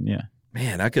 nothing can. Yeah.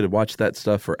 Man, I could have watched that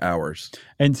stuff for hours.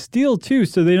 And steel, too.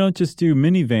 So they don't just do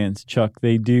minivans, Chuck.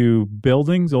 They do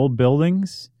buildings, old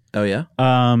buildings. Oh, yeah?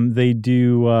 They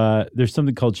do, there's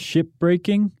something called ship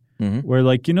breaking, where,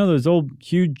 like, you know those old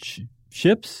huge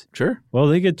ships? Sure. Well,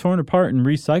 they get torn apart and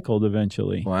recycled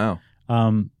eventually. Wow.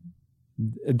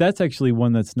 That's actually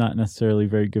one that's not necessarily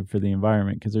very good for the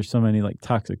environment because there's so many like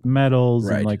toxic metals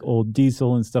and like old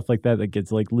diesel and stuff like that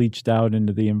gets like leached out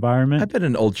into the environment. I bet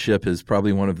an old ship is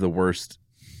probably one of the worst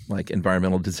like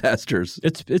environmental disasters.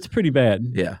 It's pretty bad.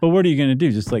 Yeah. But what are you going to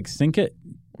do? Just like sink it?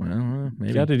 Well, maybe.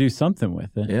 You got to do something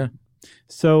with it. Yeah.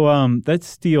 So that's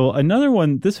steel. Another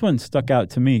one, this one stuck out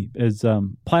to me, is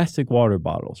plastic water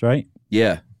bottles, right?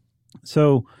 Yeah.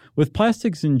 So with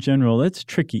plastics in general, that's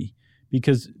tricky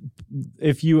because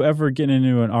if you ever get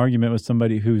into an argument with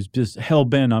somebody who's just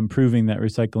hell-bent on proving that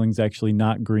recycling is actually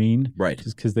not green, right,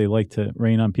 just because they like to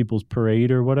rain on people's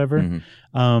parade or whatever,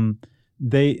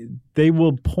 they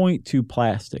will point to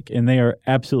plastic, and they are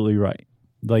absolutely right.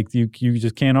 Like you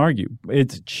just can't argue.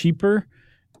 It's cheaper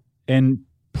and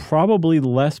probably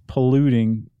less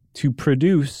polluting to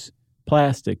produce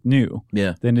plastic new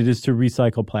than it is to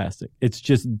recycle plastic. It's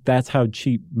just that's how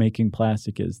cheap making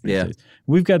plastic is these days.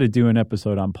 We've got to do an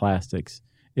episode on plastics.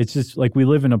 It's just like we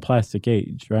live in a plastic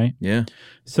age, right? Yeah.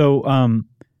 So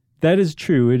that is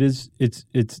true.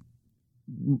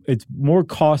 It's more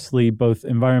costly both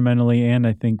environmentally and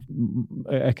I think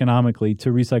economically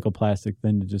to recycle plastic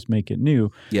than to just make it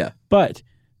new. Yeah. But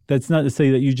that's not to say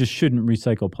that you just shouldn't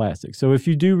recycle plastic. So if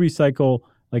you do recycle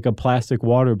like a plastic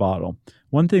water bottle,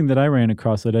 one thing that I ran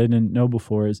across that I didn't know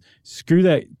before is screw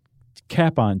that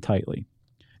cap on tightly.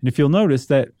 And if you'll notice,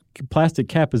 that plastic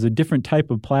cap is a different type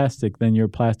of plastic than your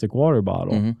plastic water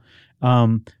bottle.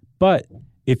 But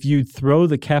if you throw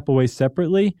the cap away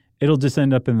separately, it'll just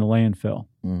end up in the landfill,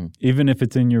 even if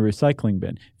it's in your recycling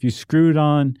bin. If you screw it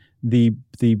on, the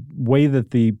way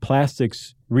that the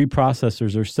plastics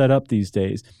reprocessors are set up these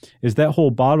days is that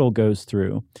whole bottle goes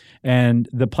through and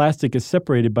the plastic is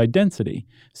separated by density.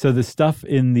 So the stuff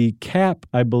in the cap,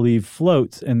 I believe,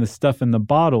 floats and the stuff in the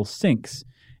bottle sinks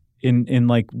in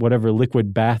like whatever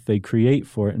liquid bath they create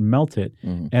for it and melt it.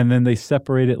 And then they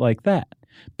separate it like that.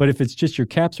 But if it's just your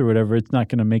caps or whatever, it's not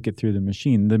going to make it through the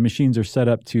machine. The machines are set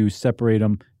up to separate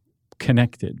them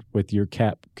connected with your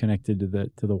cap connected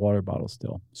to the water bottle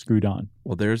still screwed on.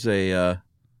 Well, there's a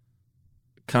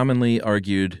commonly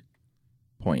argued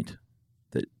point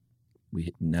that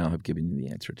we now have given you the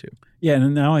answer to. Yeah,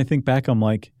 and now I think back, I'm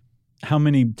like, how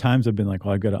many times I've been like,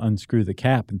 well, I've got to unscrew the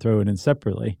cap and throw it in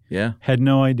separately. Yeah. Had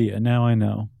no idea. Now I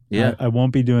know. Yeah. I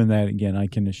won't be doing that again, I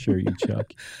can assure you,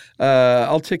 Chuck.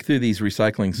 I'll tick through these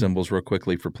recycling symbols real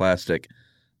quickly for plastic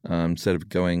instead of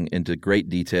going into great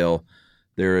detail.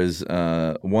 There is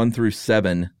 1 through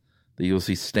 7 that you'll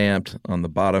see stamped on the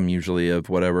bottom usually of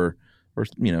whatever, or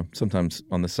sometimes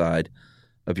on the side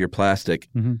of your plastic.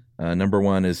 Number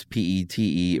 1 is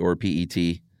PETE or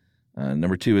PET.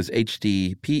 Number 2 is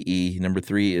HDPE. Number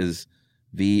 3 is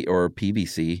V or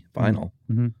PVC, vinyl.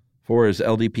 4 is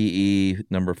LDPE.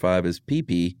 Number 5 is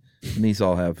PP. And these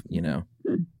all have,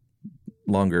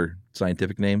 longer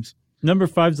scientific names. Number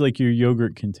 5 is like your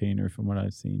yogurt container from what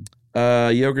I've seen.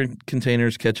 Yogurt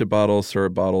containers, ketchup bottles,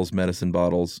 syrup bottles, medicine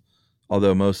bottles.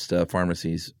 Although most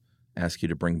pharmacies ask you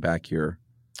to bring back your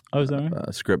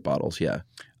script bottles. Yeah.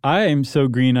 I am so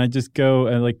green. I just go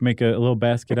and like make a little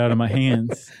basket out of my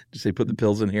hands. Just say put the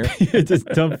pills in here. Just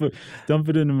dump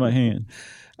it into my hand.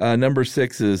 Number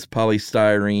 6 is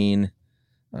polystyrene.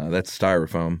 That's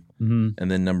styrofoam.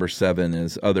 And then number 7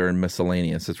 is other and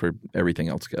miscellaneous. That's where everything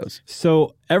else goes.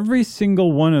 So every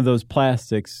single one of those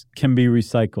plastics can be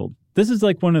recycled. This is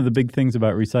like one of the big things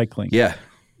about recycling. Yeah.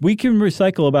 We can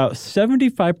recycle about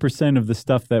 75% of the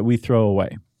stuff that we throw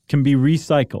away can be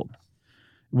recycled.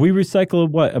 We recycle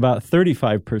about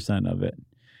 35% of it.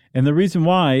 And the reason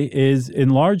why is in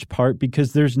large part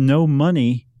because there's no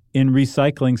money in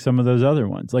recycling some of those other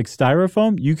ones. Like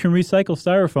styrofoam, you can recycle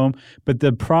styrofoam, but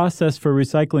the process for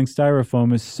recycling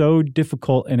styrofoam is so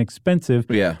difficult and expensive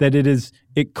that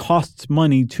it costs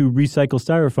money to recycle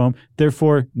styrofoam.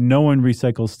 Therefore, no one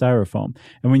recycles styrofoam.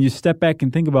 And when you step back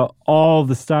and think about all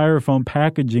the styrofoam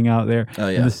packaging out there,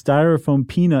 and the styrofoam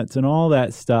peanuts and all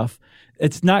that stuff,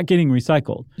 it's not getting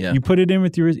recycled. Yeah. You put it in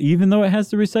with even though it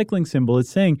has the recycling symbol, it's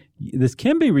saying this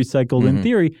can be recycled in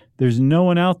theory. There's no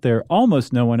one out there,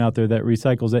 almost no one out there that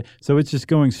recycles it. So it's just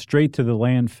going straight to the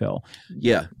landfill.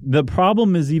 Yeah. The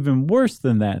problem is even worse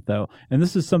than that, though. And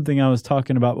this is something I was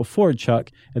talking about before,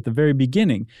 Chuck, at the very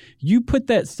beginning. You put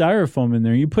that styrofoam in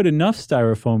there, you put enough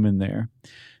styrofoam in there,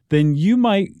 then you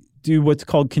might do what's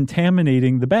called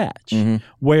contaminating the batch,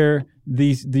 where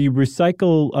the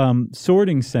recycle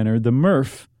sorting center, the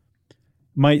MRF,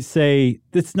 might say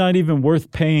it's not even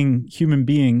worth paying human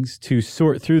beings to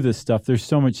sort through this stuff. There's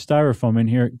so much styrofoam in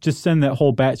here. Just send that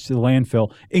whole batch to the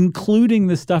landfill, including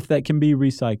the stuff that can be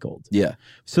recycled. Yeah.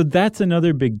 So that's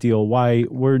another big deal why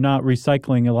we're not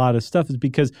recycling a lot of stuff, is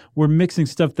because we're mixing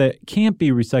stuff that can't be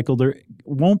recycled or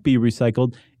won't be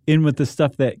recycled in with the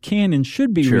stuff that can and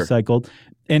should be recycled.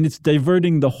 And it's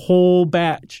diverting the whole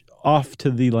batch off to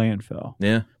the landfill.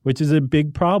 Yeah. Which is a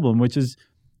big problem, which is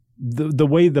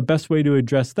the best way to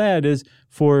address that is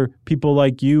for people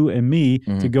like you and me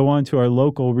to go onto our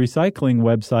local recycling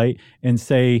website and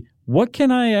say, what can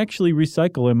I actually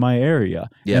recycle in my area?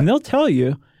 Yeah. And they'll tell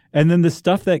you. And then the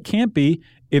stuff that can't be,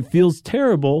 it feels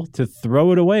terrible to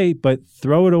throw it away, but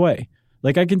throw it away.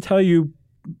 Like I can tell you,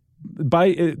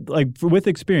 with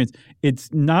experience,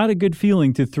 it's not a good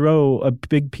feeling to throw a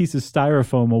big piece of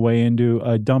styrofoam away into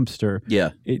a dumpster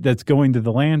that's going to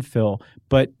the landfill.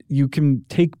 But you can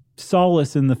take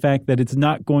solace in the fact that it's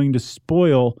not going to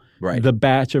spoil the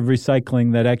batch of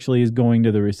recycling that actually is going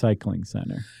to the recycling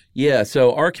center. Yeah,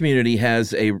 so our community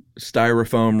has a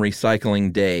styrofoam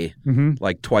recycling day,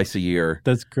 like twice a year.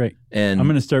 That's great. And I'm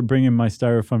going to start bringing my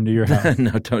styrofoam to your house.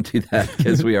 No, don't do that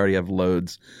because we already have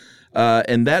loads.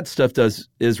 And that stuff is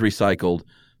recycled,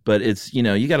 but it's,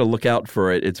 you got to look out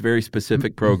for it. It's very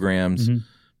specific programs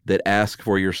that ask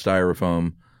for your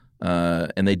styrofoam,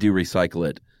 and they do recycle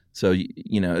it. So,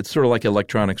 it's sort of like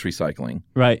electronics recycling.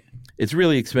 Right. It's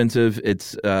really expensive.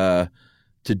 It's to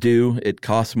do. It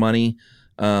costs money.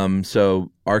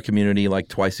 So our community, like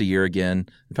twice a year again,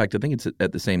 in fact, I think it's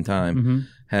at the same time,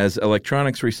 has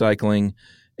electronics recycling,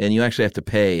 and you actually have to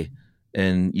pay,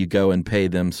 and you go and pay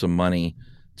them some money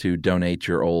to donate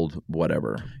your old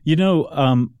whatever.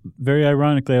 Very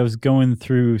ironically, I was going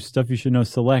through Stuff You Should Know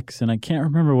Selects, and I can't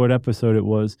remember what episode it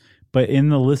was, but in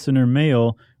the listener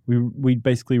mail, we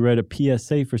basically read a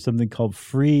PSA for something called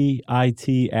Free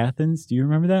IT Athens. Do you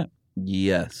remember that?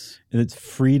 Yes. And it's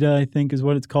Frida, I think is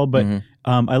what it's called. But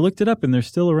I looked it up, and they're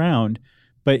still around.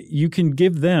 But you can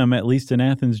give them, at least in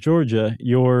Athens, Georgia,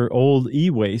 your old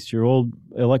e-waste, your old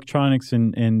electronics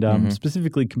and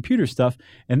specifically computer stuff,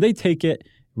 and they take it,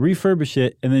 refurbish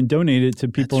it, and then donate it to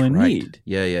people in need.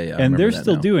 Yeah. And they're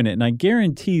still doing it. And I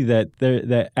guarantee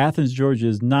that Athens, Georgia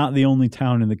is not the only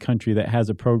town in the country that has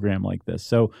a program like this.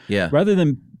 So rather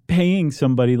than paying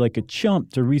somebody like a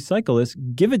chump to recycle this,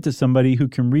 give it to somebody who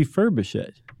can refurbish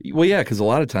it. Well, yeah, because a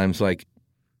lot of times,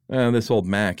 this old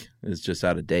Mac is just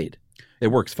out of date. It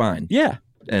works fine. Yeah.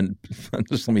 And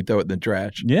just let me throw it in the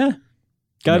trash. Yeah.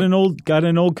 Got an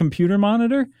old computer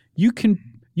monitor? You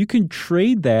can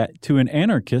trade that to an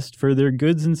anarchist for their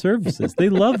goods and services. They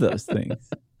love those things.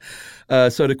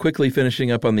 So to quickly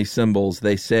finishing up on these symbols,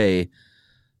 they say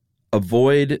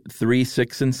avoid 3,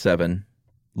 6, and 7.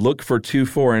 Look for 2,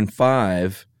 4, and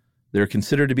 5. They're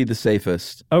considered to be the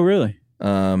safest. Oh, really?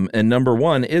 And number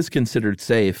 1 is considered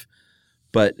safe,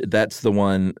 but that's the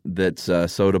one that's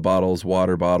soda bottles,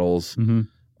 water bottles,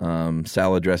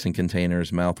 salad dressing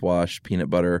containers, mouthwash, peanut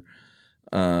butter.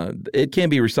 It can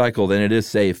be recycled and it is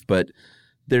safe, but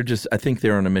I think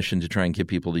they're on a mission to try and get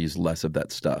people to use less of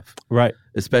that stuff. Right.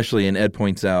 Especially, and Ed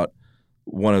points out,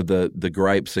 one of the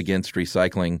gripes against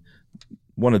recycling,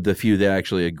 one of the few they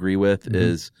actually agree with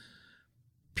is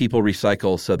people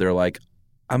recycle, so they're like,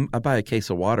 I buy a case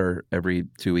of water every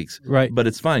 2 weeks, right? But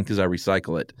it's fine because I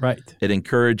recycle it. Right. It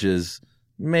encourages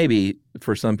maybe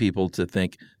for some people to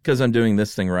think, because I'm doing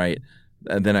this thing right,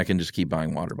 then I can just keep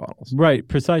buying water bottles. Right,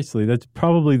 precisely. That's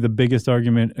probably the biggest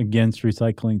argument against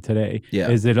recycling today,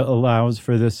 is it allows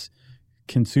for this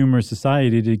consumer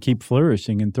society to keep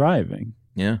flourishing and thriving.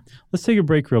 Yeah. Let's take a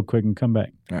break real quick and come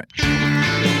back. All right.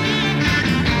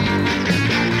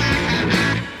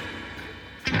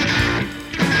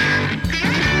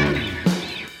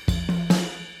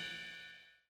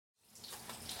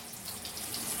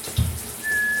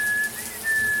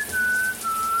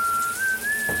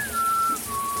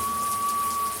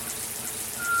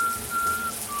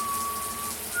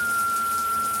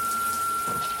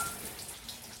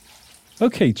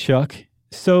 Okay, Chuck.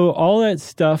 So all that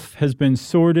stuff has been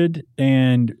sorted,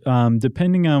 and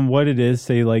depending on what it is,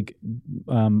 say like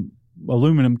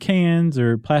aluminum cans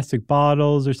or plastic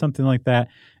bottles or something like that,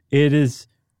 it is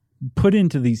put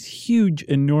into these huge,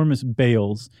 enormous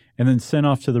bales and then sent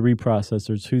off to the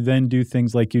reprocessors, who then do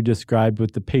things like you described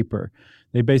with the paper.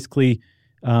 They basically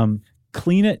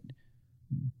clean it,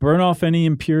 burn off any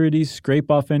impurities,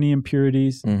 scrape off any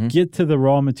impurities, get to the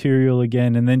raw material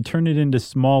again, and then turn it into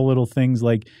small little things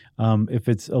like if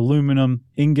it's aluminum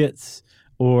ingots,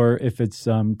 or if it's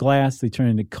glass, they turn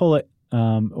it into cullet,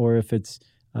 or if it's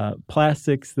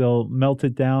plastics, they'll melt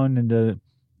it down into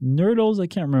nurdles. I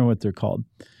can't remember what they're called.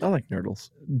 I like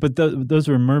nurdles. But those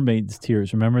were mermaids'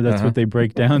 tears, remember? That's what they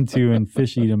break down to, and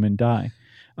fish eat them and die.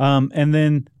 And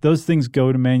then those things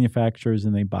go to manufacturers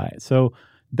and they buy it. So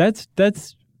that's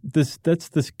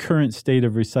this current state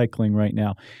of recycling right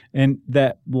now. And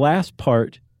that last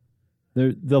part,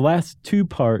 the last two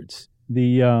parts,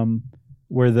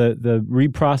 where the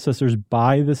reprocessors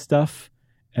buy the stuff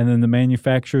and then the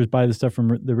manufacturers buy the stuff from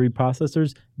the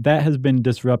reprocessors, that has been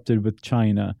disrupted with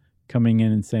China coming in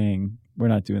and saying, we're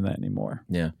not doing that anymore.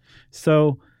 Yeah.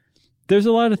 So there's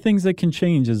a lot of things that can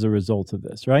change as a result of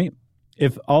this, right?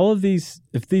 If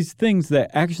these things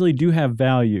that actually do have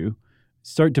value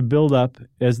start to build up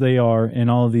as they are in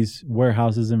all of these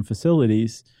warehouses and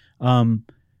facilities, so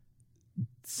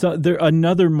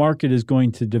another market is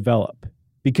going to develop,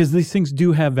 because these things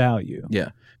do have value.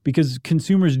 Yeah. Because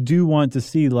consumers do want to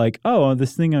see, like, oh,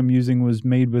 this thing I'm using was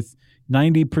made with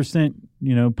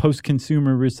 90%,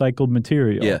 post-consumer recycled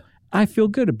material. Yeah. I feel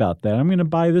good about that. I'm going to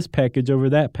buy this package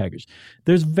over that package.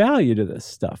 There's value to this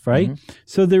stuff, right? Mm-hmm.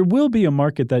 So there will be a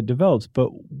market that develops, but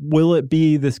will it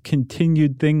be this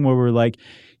continued thing where we're like,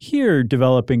 here,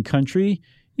 developing country,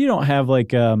 you don't have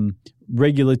like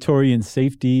regulatory and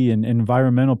safety and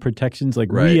environmental protections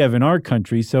like we have in our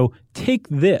country. So take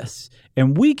this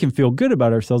and we can feel good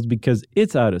about ourselves because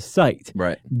it's out of sight.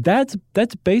 Right. That's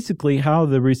basically how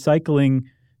the recycling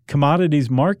commodities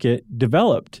market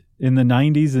developed in the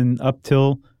 90s and up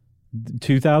till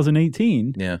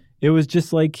 2018. Yeah. It was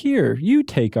just like, here, you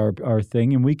take our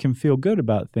thing and we can feel good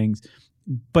about things.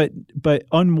 But an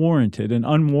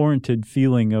unwarranted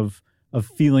feeling of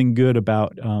feeling good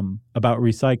about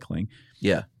recycling.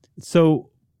 Yeah. So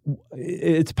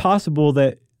it's possible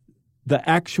that the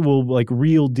actual like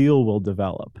real deal will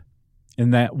develop,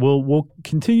 and that we'll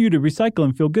continue to recycle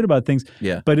and feel good about things.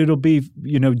 Yeah. But it'll be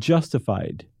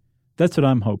justified. That's what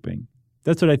I'm hoping.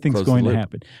 That's what I think is going to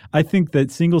happen. I think that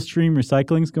single stream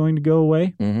recycling is going to go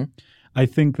away. Mm-hmm. I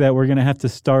think that we're going to have to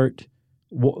start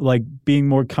like being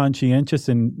more conscientious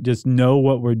and just know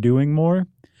what we're doing more.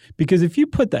 Because if you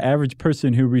put the average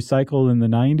person who recycled in the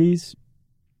 90s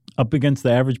up against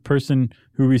the average person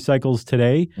who recycles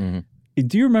today, mm-hmm.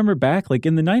 do you remember back, like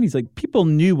in the 90s, like people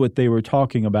knew what they were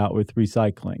talking about with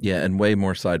recycling? Yeah, and way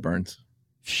more sideburns.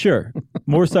 Sure.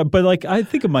 More so. But like I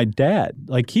think of my dad,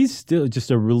 like he's still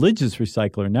just a religious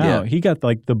recycler now. Yeah. He got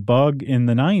like the bug in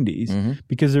the 90s mm-hmm.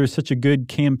 because there was such a good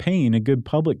campaign, a good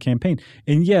public campaign.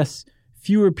 And yes,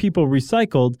 fewer people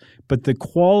recycled, but the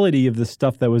quality of the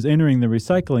stuff that was entering the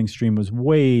recycling stream was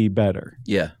way better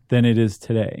than it is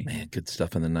today. Man, good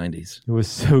stuff in the 90s. It was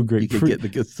so great. You could get the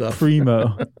good stuff.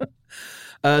 Primo.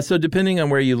 So depending on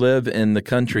where you live in the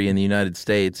country, in the United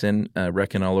States, and I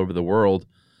reckon all over the world,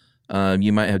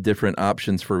 you might have different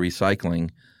options for recycling.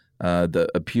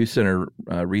 The Pew Center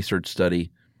research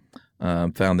study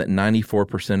found that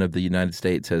 94% of the United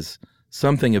States has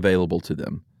something available to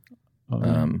them.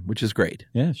 Which is great.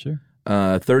 Yeah, sure.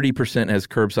 30% has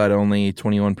curbside only,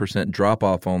 21%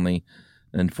 drop-off only,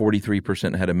 and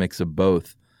 43% had a mix of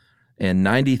both. And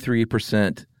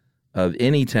 93% of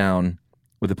any town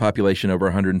with a population over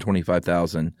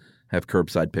 125,000 have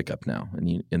curbside pickup now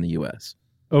in the U.S.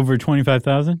 Over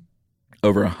 25,000?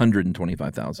 Over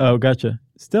 125,000. Oh, gotcha.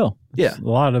 Still. Yeah. A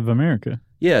lot of America.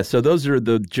 Yeah, so those are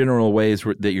the general ways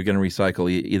that you're going to recycle,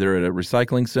 either at a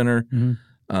recycling center, mm-hmm.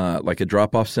 Like a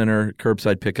drop-off center,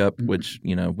 curbside pickup, mm-hmm. which,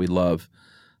 we love.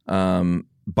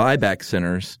 Buyback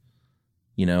centers,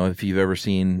 if you've ever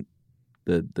seen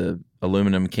the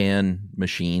aluminum can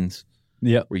machines,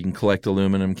 where you can collect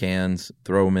aluminum cans,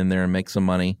 throw them in there and make some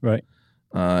money. Right.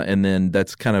 And then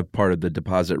that's kind of part of the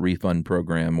deposit refund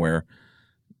program where,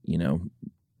 in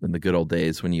the good old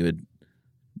days when you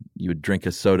would drink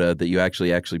a soda that you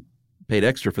actually paid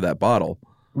extra for that bottle.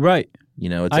 Right.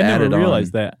 It's I added on. never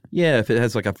realized that. Yeah, if it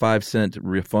has like a 5-cent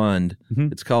refund, mm-hmm.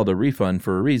 it's called a refund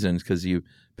for a reason, because you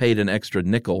paid an extra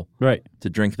nickel to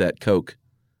drink that Coke.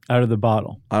 Out of the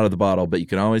bottle. But you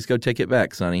can always go take it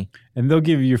back, Sonny. And they'll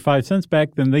give you your 5 cents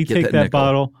back, then they take that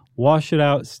bottle, wash it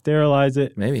out, sterilize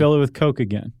it, Maybe. fill it with Coke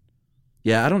again.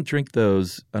 Yeah, I don't drink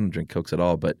those. I don't drink Cokes at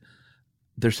all, but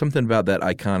there's something about that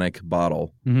iconic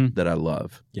bottle that I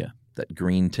love. Yeah. That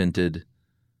green tinted,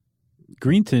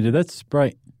 that's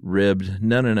Sprite. ribbed.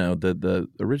 No. The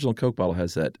original Coke bottle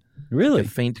has that Really? like a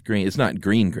faint green. It's not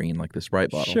green like the Sprite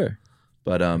bottle. Sure.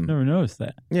 But Never noticed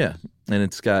that. yeah, and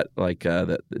it's got like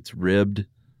that. It's ribbed,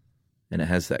 and it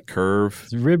has that curve.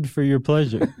 It's ribbed for your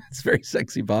pleasure. It's a very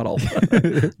sexy bottle.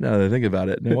 Now that I think about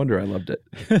it, no wonder I loved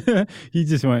it. You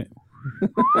just went,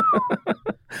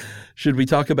 Should we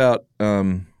talk about?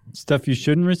 stuff you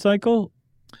shouldn't recycle?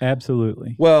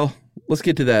 Absolutely. Well, let's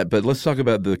get to that, but let's talk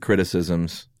about the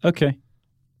criticisms. Okay.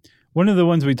 One of the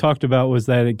ones we talked about was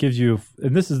that it gives you,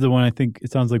 and this is the one I think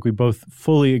it sounds like we both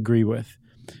fully agree with,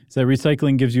 is that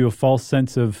recycling gives you a false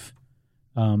sense of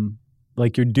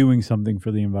like you're doing something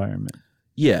for the environment.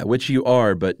 Yeah, which you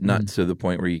are, but not to the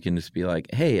point where you can just be like,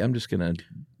 hey, I'm just going to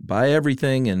buy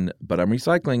everything, but I'm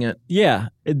recycling it. Yeah,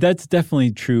 that's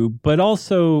definitely true. But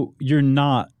also, you're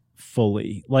not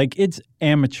fully. Like, it's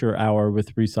amateur hour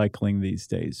with recycling these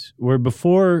days, where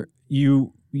before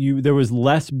there was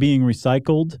less being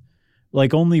recycled.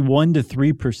 Like, only 1% to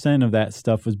 3% of that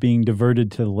stuff was being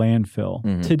diverted to the landfill.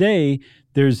 Mm-hmm. Today,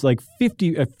 there's like a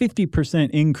 50%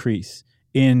 increase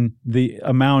in the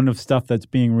amount of stuff that's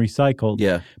being recycled.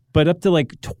 Yeah. But up to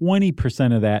like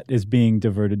 20% of that is being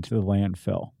diverted to the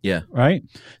landfill. Yeah. Right?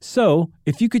 So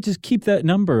if you could just keep that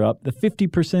number up, the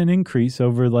 50% increase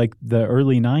over like the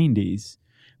early 90s,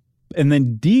 and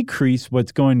then decrease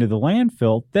what's going to the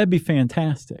landfill, that'd be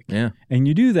fantastic. Yeah. And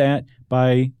you do that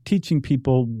by teaching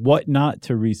people what not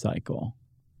to recycle.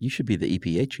 You should be the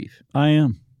EPA chief. I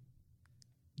am.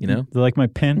 You know? Like my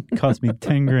pen cost me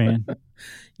 10 grand.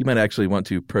 You might actually want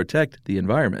to protect the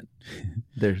environment.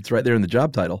 It's right there in the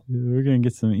job title. We're going to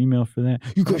get some email for that.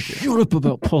 You guys shut up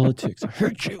about politics. I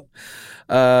hate you.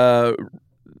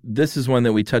 This is one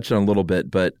that we touched on a little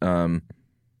bit, but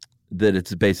that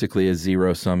it's basically a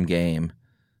zero-sum game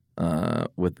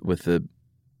with the,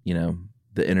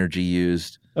 the energy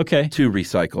used to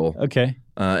recycle. Okay.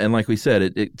 And like we said,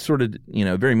 it sort of,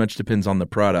 very much depends on the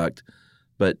product.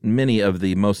 But many of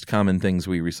the most common things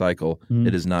we recycle,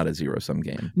 it is not a zero-sum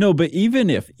game. No, but even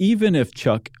if,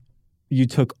 Chuck, you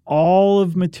took all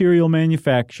of material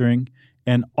manufacturing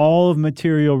and all of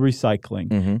material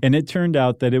recycling, and it turned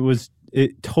out that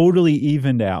it totally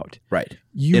evened out. Right.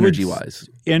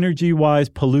 Energy-wise,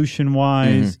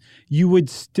 pollution-wise, it'd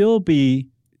still be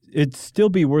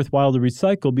worthwhile to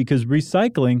recycle because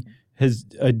recycling has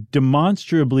a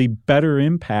demonstrably better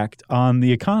impact on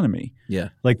the economy. Yeah.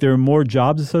 Like there are more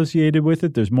jobs associated with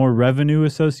it. There's more revenue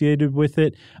associated with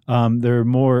it. There are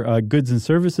more goods and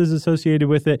services associated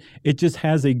with it. It just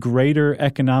has a greater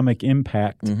economic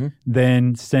impact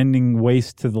than sending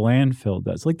waste to the landfill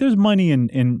does. Like there's money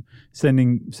in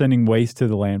sending waste to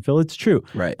the landfill. It's true.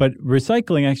 Right. But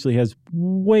recycling actually has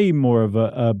way more of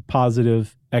a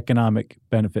positive economic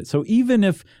benefit. So even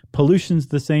if pollution's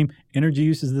the same, energy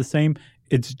use is the same,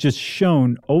 it's just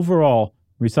shown overall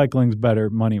recycling's better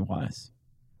money-wise.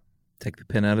 Take the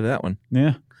pen out of that one.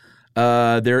 Yeah.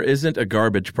 There isn't a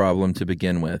garbage problem to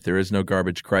begin with. There is no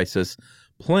garbage crisis.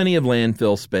 Plenty of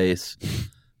landfill space,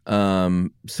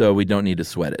 so we don't need to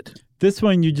sweat it. This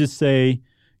one you just say,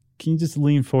 can you just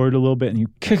lean forward a little bit and you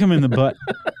kick them in the butt?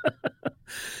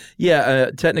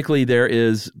 Yeah, technically there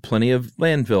is plenty of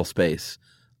landfill space.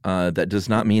 That does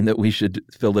not mean that we should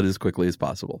fill it as quickly as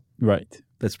possible. Right.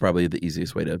 That's probably the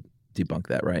easiest way to debunk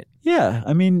that, right? Yeah,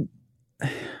 I mean,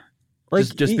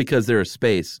 like just because there is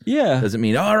space, doesn't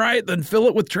mean all right, then fill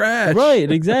it with trash. Right,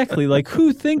 exactly. Like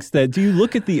who thinks that? Do you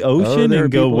look at the ocean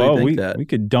and go, "Well, we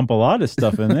could dump a lot of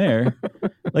stuff in there"?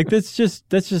 Like that's just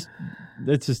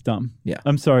dumb. Yeah,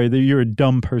 I'm sorry that you're a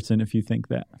dumb person if you think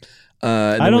that.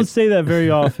 I don't say that very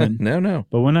often. No.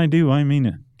 But when I do, I mean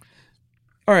it.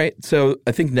 All right, so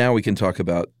I think now we can talk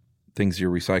about things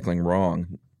you're recycling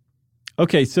wrong.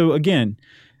 Okay, so again,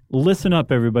 listen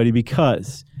up, everybody,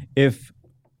 because if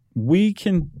we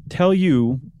can tell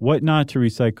you what not to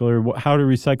recycle or how to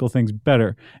recycle things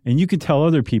better, and you can tell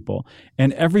other people,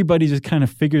 and everybody just kind of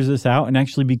figures this out and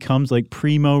actually becomes like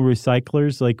primo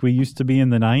recyclers like we used to be in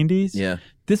the 90s,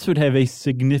 this would have a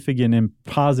significant and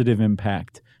positive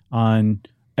impact on,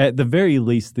 at the very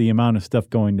least, the amount of stuff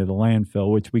going to the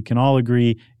landfill, which we can all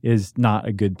agree is not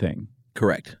a good thing.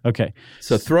 Correct. Okay.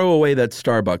 So throw away that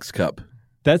Starbucks cup.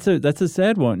 That's a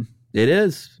sad one. It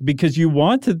is. Because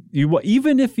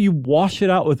even if you wash it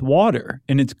out with water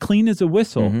and it's clean as a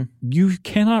whistle, you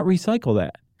cannot recycle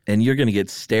that. And you're going to get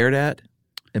stared at,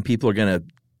 and people are going to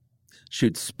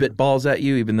shoot spitballs at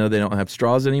you, even though they don't have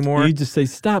straws anymore. You just say,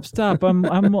 "Stop! I'm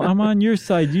on your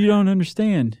side. You don't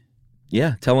understand."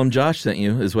 Yeah, tell them Josh sent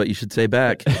you is what you should say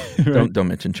back. Right. Don't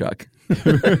mention Chuck.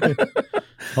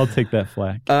 I'll take that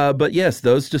flack. But yes,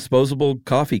 those disposable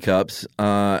coffee cups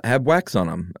have wax on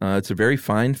them. It's a very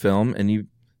fine film, and you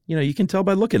can tell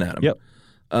by looking at them. Yep.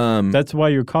 That's why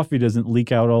your coffee doesn't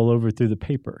leak out all over through the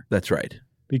paper. That's right.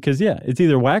 Because, it's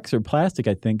either wax or plastic,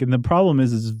 I think. And the problem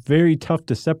is it's very tough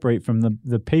to separate from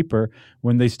the paper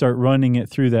when they start running it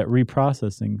through that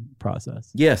reprocessing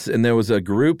process. Yes, and there was a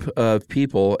group of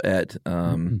people at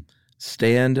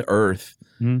Stand Earth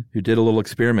who did a little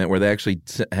experiment where they actually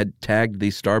had tagged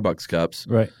these Starbucks cups.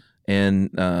 Right. And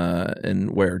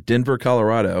where? Denver,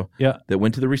 Colorado. Yeah. That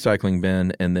went to the recycling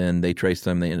bin, and then they traced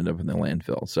them. They ended up in the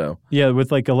landfill. So with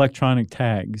like electronic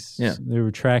tags. Yeah. They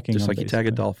were tracking just them, like you tag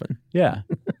a dolphin. Yeah.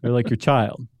 They're like your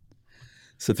child.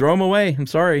 So throw them away. I'm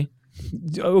sorry.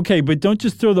 Okay, but don't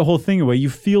just throw the whole thing away. You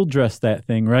field dress that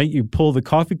thing, right? You pull the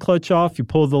coffee clutch off, you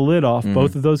pull the lid off.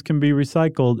 Both of those can be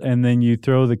recycled, and then you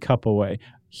throw the cup away.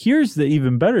 Here's the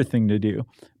even better thing to do.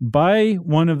 Buy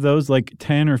one of those like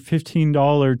 $10 or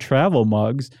 $15 travel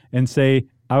mugs and say,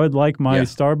 "I would like my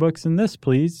Starbucks in this,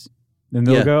 please." And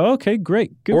they'll go, "Okay,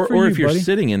 great. Good for you, Or if you're buddy."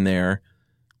 sitting in there,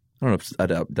 I don't know if I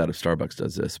doubt if Starbucks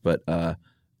does this, but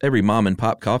every mom and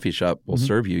pop coffee shop will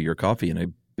serve you your coffee in a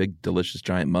big, delicious,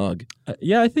 giant mug.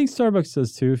 I think Starbucks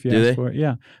does too if you Do ask they? for it.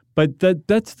 Yeah. But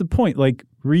that's the point. Like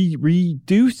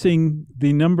reducing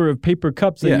the number of paper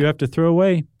cups that you have to throw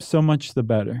away, so much the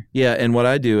better. Yeah, and what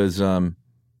I do is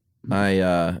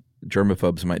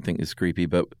germaphobes might think it's creepy,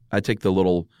 but I take the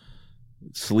little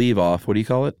sleeve off. What do you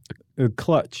call it? A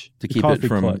clutch. To keep it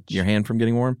from clutch. your hand from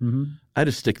getting warm. Mm-hmm. I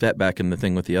just stick that back in the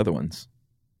thing with the other ones.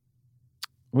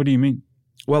 What do you mean?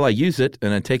 Well, I use it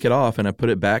and I take it off and I put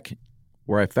it back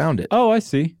where I found it. Oh, I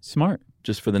see. Smart.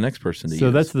 Just for the next person to use.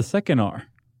 So that's the second R.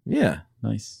 Yeah.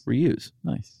 Nice. Reuse.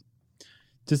 Nice.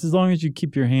 Just as long as you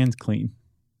keep your hands clean.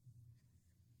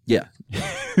 Yeah.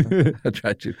 I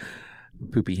tried to.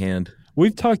 Poopy hand.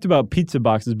 We've talked about pizza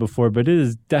boxes before, but it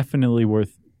is definitely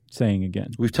worth saying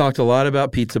again. We've talked a lot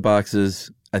about pizza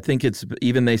boxes. I think it's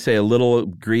even they say a little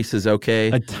grease is okay.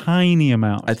 A tiny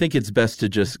amount. I think it's best to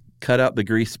just cut out the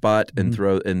grease spot and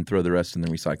throw the rest in the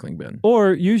recycling bin.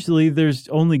 Or usually there's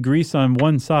only grease on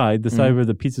one side, the side where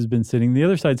the pizza's been sitting. The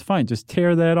other side's fine. Just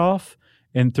tear that off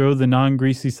and throw the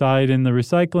non-greasy side in the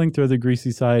recycling, throw the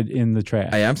greasy side in the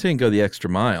trash. I'm saying go the extra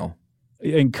mile.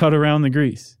 And cut around the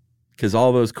grease. Because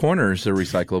all those corners are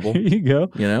recyclable. There you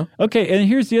go. You know? Okay, and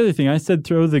here's the other thing. I said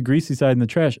throw the greasy side in the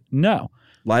trash. No.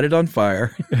 Light it on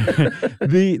fire.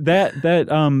 That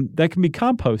can be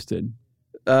composted.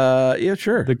 Yeah,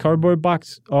 sure. The cardboard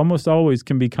box almost always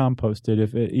can be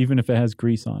composted even if it has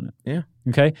grease on it. Yeah.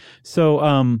 Okay.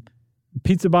 So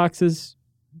pizza boxes,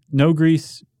 no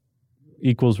grease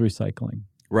equals recycling.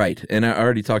 Right. And I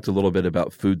already talked a little bit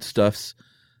about foodstuffs.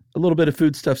 A little bit of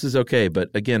foodstuffs is okay, but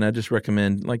again, I just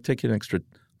recommend take an extra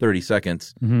 30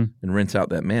 seconds and rinse out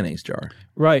that mayonnaise jar.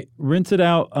 Right. Rinse it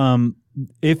out.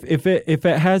 If it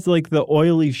has like the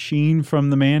oily sheen from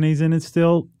the mayonnaise in it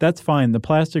still, that's fine. The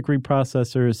plastic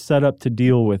reprocessor is set up to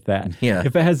deal with that. Yeah.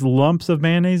 If it has lumps of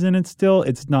mayonnaise in it still,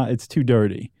 it's too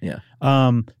dirty. Yeah.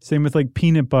 Same with like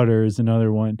peanut butter is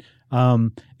another one.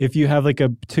 If you have like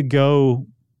a to-go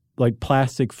like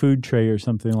plastic food tray or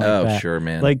something like that. Oh, sure,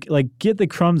 man. Like get the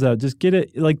crumbs out. Just get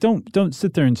it. Like don't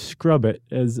sit there and scrub it.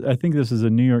 As I think this is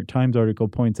a New York Times article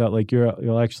points out, like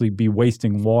you'll actually be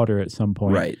wasting water at some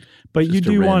point. Right. But Just you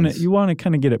do want rinse. to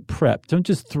kind of get it prepped. Don't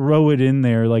just throw it in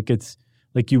there like it's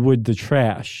like you would the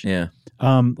trash. Yeah.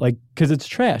 Because it's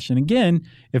trash. And again,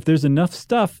 if there's enough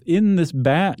stuff in this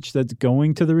batch that's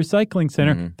going to the recycling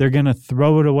center, they're going to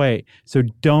throw it away. So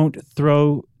don't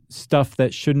throw stuff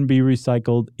that shouldn't be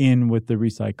recycled in with the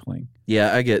recycling.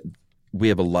 Yeah, we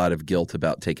have a lot of guilt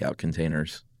about takeout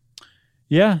containers.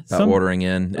 Yeah. About ordering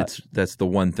in. That's the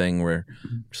one thing where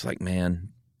I'm just like, man,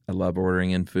 I love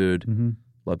ordering in food.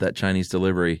 Love that Chinese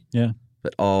delivery. Yeah.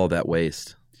 But all that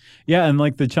waste. Yeah, and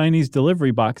like the Chinese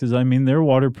delivery boxes, I mean, they're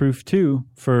waterproof too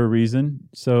for a reason.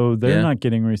 So they're not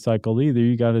getting recycled either.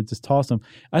 You got to just toss them.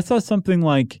 I saw something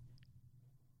like,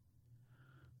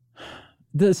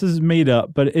 this is made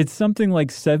up, but it's something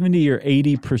like 70 or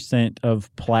 80%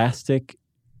 of plastic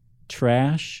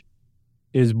trash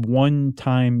is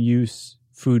one-time use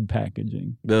food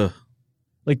packaging. Ugh.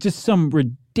 Like just some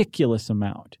ridiculous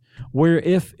amount. Where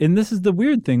and this is the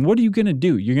weird thing, what are you going to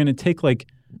do? You're going to take like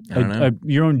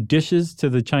your own dishes to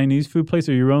the Chinese food place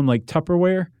or your own like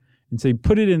Tupperware and say,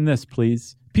 put it in this,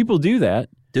 please. People do that.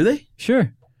 Do they?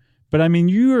 Sure. But I mean,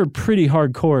 you are pretty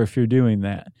hardcore if you're doing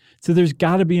that. So there's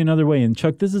got to be another way. And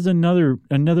Chuck, this is another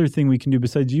thing we can do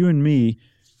besides you and me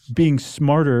being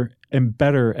smarter and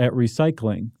better at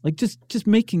recycling. Like just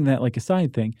making that like a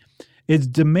side thing. It's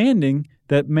demanding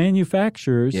that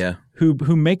manufacturers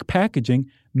who make packaging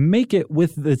make it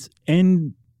with this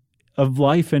end of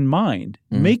life in mind.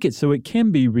 Make it so it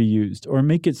can be reused, or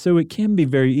make it so it can be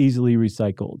very easily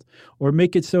recycled, or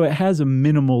make it so it has a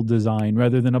minimal design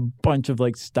rather than a bunch of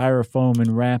like styrofoam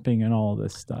and wrapping and all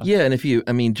this stuff. Yeah,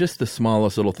 and just the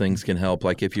smallest little things can help.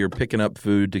 Like if you're picking up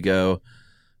food to go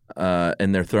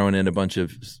and they're throwing in a bunch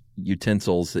of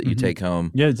utensils that you take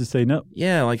home. Yeah, just say no.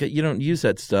 Yeah, like you don't use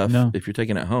that stuff if you're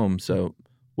taking it home. So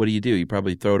what do? You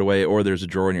probably throw it away, or there's a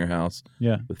drawer in your house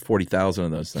with 40,000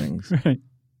 of those things. Right.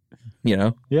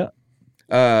 Yeah.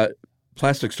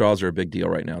 Plastic straws are a big deal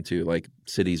right now too. Like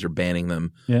cities are banning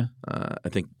them. Yeah. I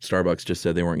think Starbucks just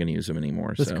said they weren't going to use them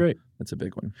anymore. That's great. That's a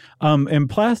big one. And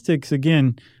plastics,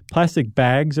 again, plastic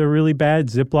bags are really bad.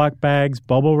 Ziploc bags,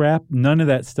 bubble wrap, none of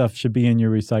that stuff should be in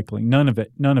your recycling. None of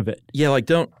it. Yeah,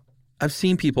 I've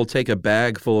seen people take a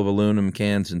bag full of aluminum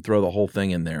cans and throw the whole thing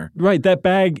in there. Right. That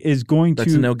bag is going to...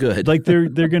 That's no good. Like they're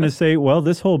going to say, well,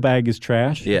 this whole bag is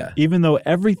trash. Yeah. Even though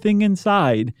everything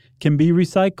inside can be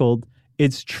recycled,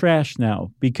 it's trash now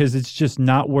because it's just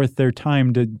not worth their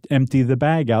time to empty the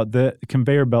bag out. The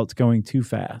conveyor belt's going too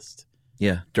fast.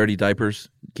 Yeah. Dirty diapers,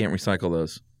 can't recycle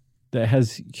those. That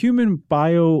has human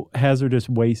biohazardous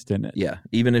waste in it. Yeah.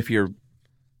 Even if you're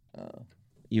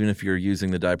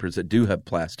using the diapers that do have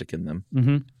plastic in them,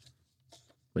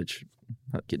 which,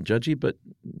 not getting judgy, but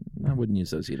I wouldn't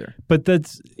use those either. But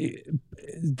that's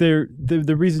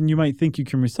the reason you might think you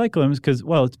can recycle them is because,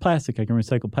 well, it's plastic. I can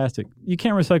recycle plastic. You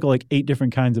can't recycle like 8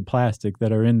 different kinds of plastic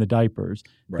that are in the diapers.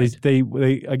 Right. They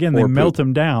melt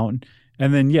them down.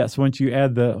 And then, yes, once you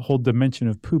add the whole dimension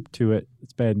of poop to it,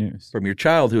 it's bad news. From your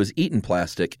child who has eaten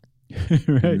plastic,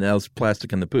 right. And now it's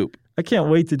plastic in the poop. I can't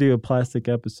wait to do a plastic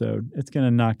episode. It's going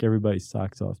to knock everybody's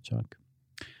socks off, Chuck.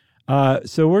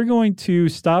 So we're going to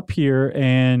stop here,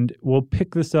 and we'll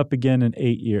pick this up again in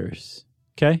 8 years.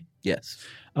 Okay? Yes.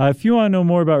 If you want to know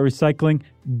more about recycling,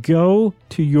 go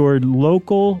to your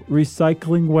local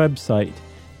recycling website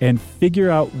and figure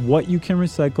out what you can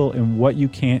recycle and what you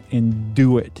can't, and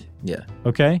do it. Yeah.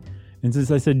 Okay? And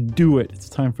since I said do it, it's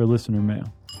time for listener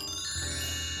mail.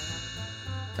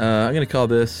 I'm going to call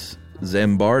this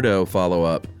Zambardo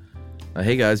follow-up.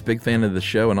 Hey, guys, big fan of the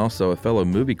show and also a fellow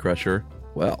movie crusher.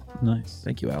 Well, nice.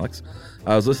 Thank you, Alex.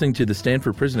 I was listening to the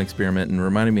Stanford Prison Experiment and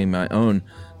reminding me of my own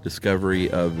discovery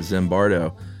of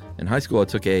Zambardo. In high school, I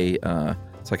took a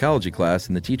psychology class,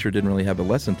 and the teacher didn't really have a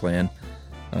lesson plan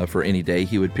for any day.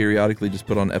 He would periodically just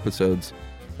put on episodes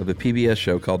of a PBS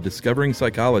show called Discovering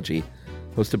Psychology,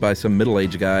 hosted by some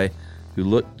middle-aged guy who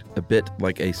looked a bit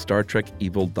like a Star Trek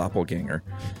evil doppelganger.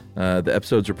 The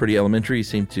episodes are pretty elementary,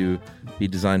 seem to be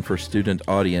designed for a student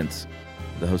audience.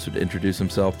 The host would introduce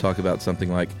himself, talk about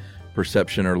something like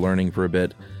perception or learning for a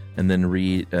bit, and then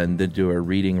do a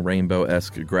reading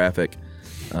rainbow-esque graphic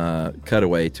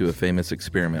cutaway to a famous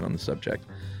experiment on the subject.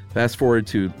 Fast forward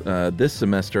to this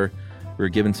semester, we were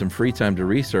given some free time to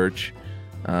research,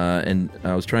 and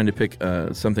I was trying to pick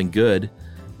something good,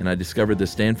 and I discovered the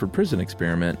Stanford Prison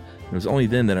Experiment. It was only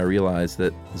then that I realized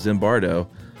that Zambardo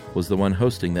was the one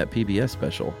hosting that PBS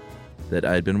special that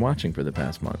I had been watching for the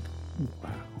past month.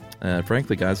 Wow.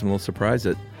 Frankly, guys, I'm a little surprised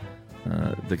that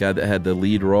the guy that had the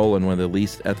lead role in one of the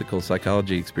least ethical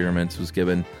psychology experiments was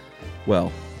given,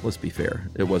 well, let's be fair,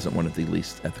 it wasn't one of the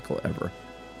least ethical ever.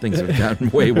 Things have gotten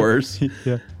way worse.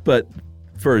 Yeah. But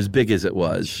for as big as it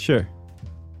was. Sure.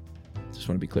 Just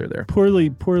want to be clear there. Poorly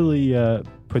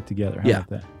put together. How about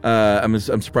that? I'm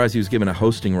surprised he was given a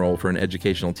hosting role for an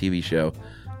educational TV show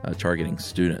targeting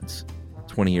students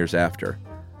 20 years after.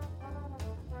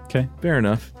 Okay. Fair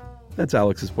enough. That's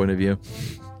Alex's point of view.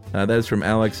 That is from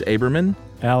Alex Aberman.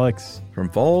 Alex. From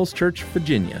Falls Church,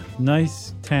 Virginia.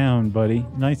 Nice town, buddy.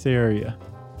 Nice area.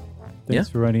 Thanks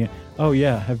for writing it. Oh,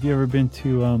 yeah. Have you ever been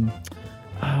to,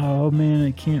 oh, man,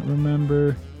 I can't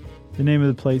remember the name of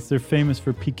the place. They're famous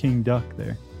for Peking duck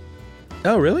there.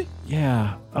 Oh, really?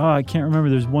 Yeah. Oh, I can't remember.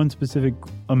 There's one specific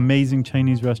amazing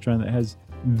Chinese restaurant that has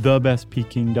the best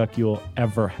Peking duck you'll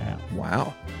ever have.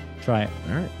 Wow. Try it.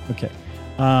 All right. Okay.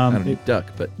 I don't eat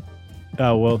duck, but...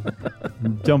 Oh, well,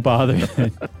 don't bother.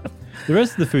 The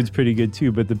rest of the food's pretty good,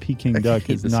 too, but the Peking duck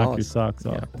has knocked your socks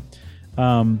off.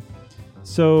 Yeah.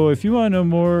 So if you want to know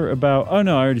more about... Oh,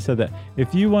 no, I already said that.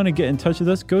 If you want to get in touch with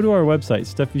us, go to our website,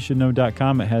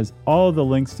 stuffyoushouldknow.com. It has all the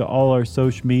links to all our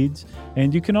social medias,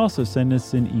 and you can also send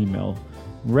us an email.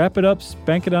 Wrap it up,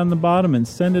 spank it on the bottom, and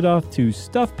send it off to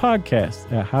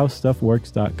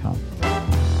stuffpodcast@howstuffworks.com.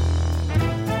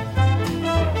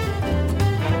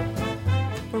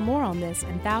 this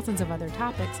and thousands of other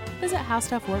topics, visit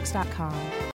howstuffworks.com.